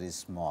scatter is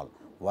small.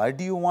 Why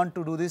do you want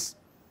to do this?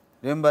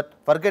 Remember,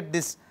 forget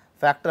this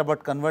factor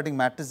about converting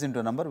matrix into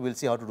a number, we will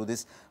see how to do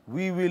this.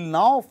 We will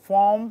now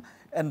form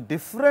a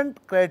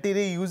different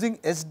criteria using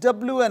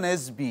SW and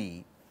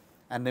SB.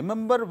 And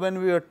remember, when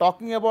we were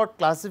talking about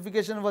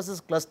classification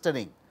versus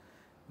clustering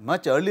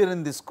much earlier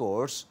in this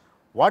course,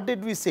 what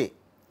did we say?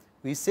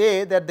 We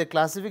say that the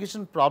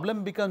classification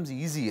problem becomes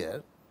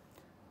easier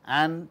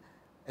and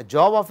a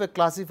job of a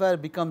classifier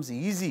becomes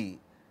easy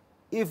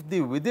if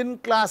the within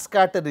class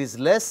scatter is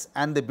less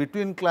and the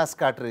between class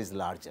scatter is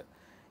larger.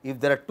 If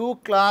there are two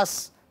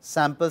class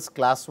samples,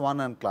 class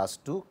 1 and class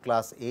 2,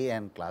 class A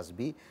and class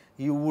B,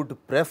 you would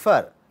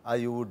prefer or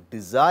you would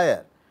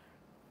desire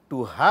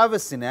to have a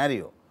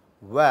scenario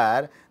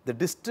where the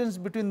distance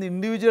between the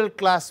individual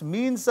class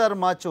means are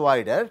much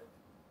wider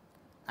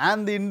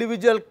and the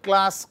individual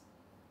class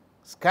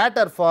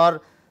scatter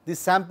for the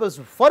samples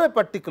for a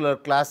particular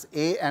class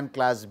A and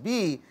class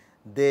B,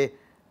 they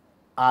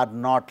are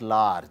not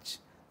large.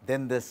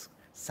 Then the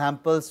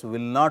samples will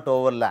not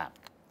overlap,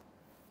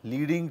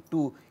 leading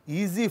to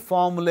easy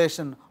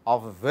formulation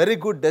of a very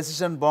good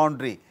decision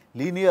boundary,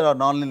 linear or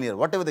nonlinear,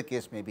 whatever the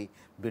case may be,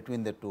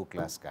 between the two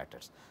class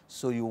scatters.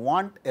 So, you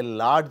want a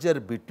larger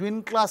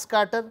between class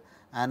scatter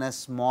and a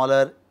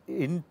smaller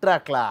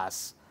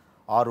intra-class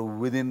or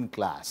within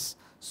class.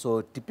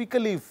 So,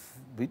 typically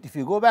if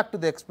you go back to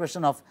the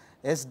expression of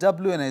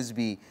SW and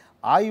SB,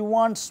 I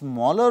want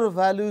smaller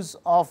values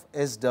of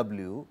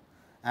SW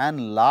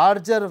and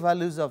larger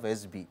values of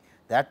SB.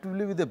 That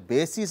will be the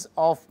basis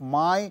of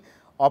my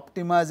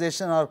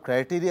optimization or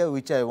criteria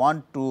which I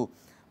want to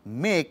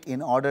make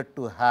in order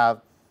to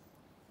have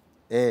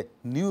a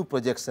new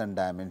projection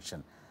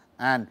dimension.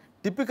 And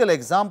typical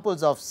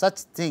examples of such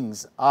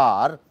things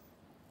are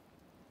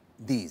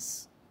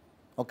these.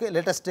 Okay,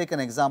 let us take an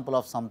example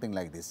of something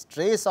like this,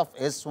 trace of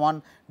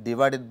S1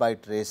 divided by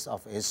trace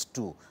of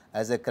S2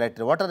 as a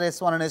criteria. What are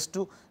S1 and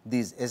S2?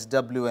 These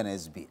SW and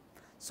SB.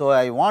 So,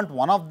 I want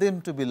one of them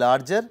to be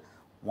larger,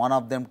 one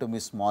of them to be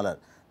smaller.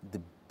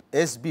 The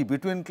SB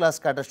between class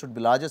scatter should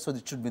be larger, so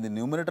it should be the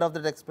numerator of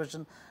that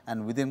expression,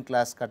 and within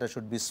class scatter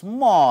should be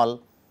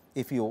small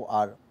if you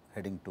are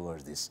heading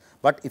towards this.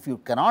 But if you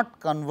cannot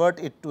convert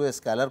it to a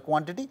scalar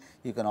quantity,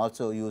 you can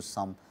also use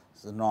some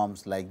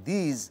norms like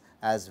these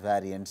as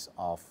variants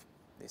of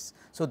this.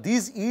 So,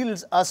 these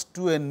yields us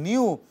to a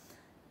new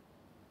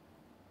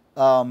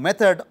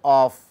method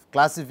of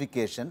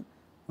classification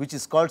which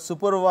is called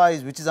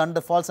supervised, which is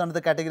falls under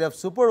the category of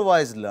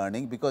supervised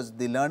learning, because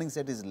the learning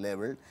set is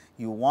leveled.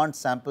 You want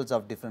samples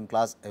of different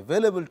class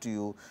available to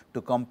you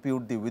to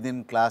compute the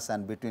within class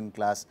and between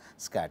class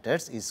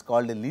scatters. It is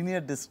called a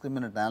linear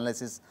discriminant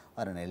analysis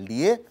or an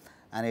LDA,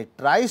 and it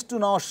tries to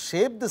now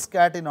shape the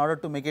scatter in order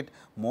to make it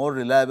more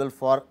reliable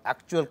for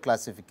actual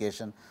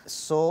classification.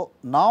 So,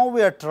 now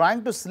we are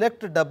trying to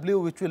select W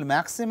which will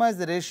maximize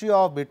the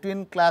ratio of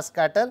between class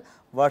scatter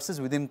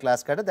versus within class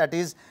scatter, that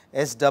is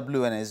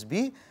SW and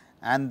SB,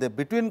 and the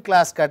between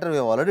class scatter we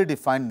have already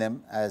defined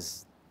them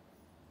as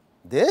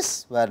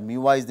this, where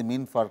mu I is the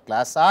mean for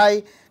class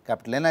I,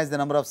 capital N I is the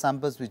number of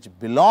samples which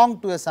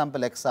belong to a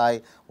sample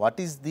xi.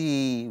 What is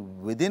the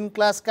within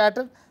class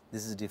scatter?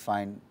 This is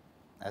defined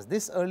as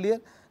this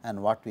earlier,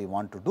 and what we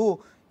want to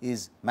do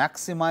is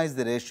maximize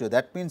the ratio.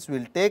 That means, we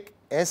will take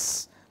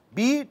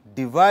SB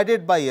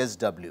divided by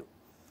SW,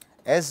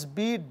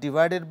 SB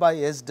divided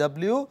by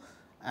SW,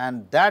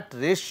 and that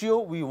ratio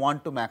we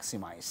want to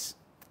maximize.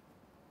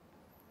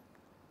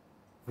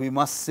 We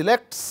must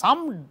select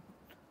some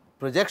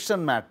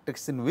projection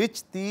matrix in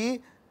which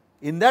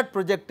in that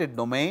projected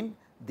domain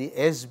the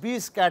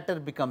SB scatter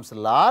becomes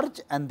large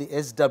and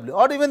the SW,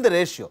 or even the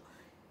ratio.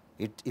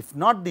 If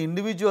not the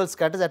individual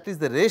scatters, at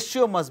least the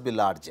ratio must be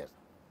larger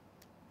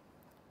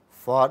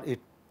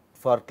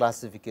for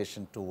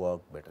classification to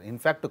work better. In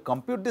fact, to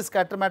compute this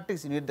scatter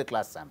matrix, you need the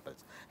class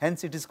samples.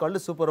 Hence, it is called a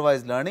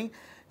supervised learning,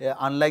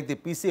 unlike the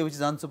PCA which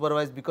is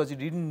unsupervised, because you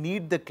did not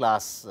need the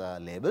class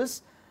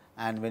labels,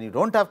 and when you do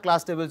not have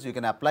class labels, you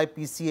can apply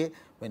PCA.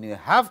 When you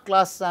have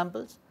class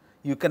samples,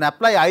 you can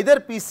apply either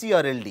PC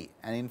or LD,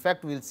 and in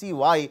fact, we will see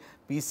why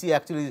PC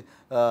actually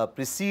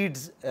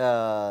precedes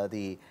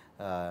the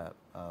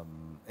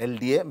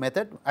LDA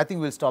method. I think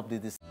we will stop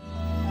this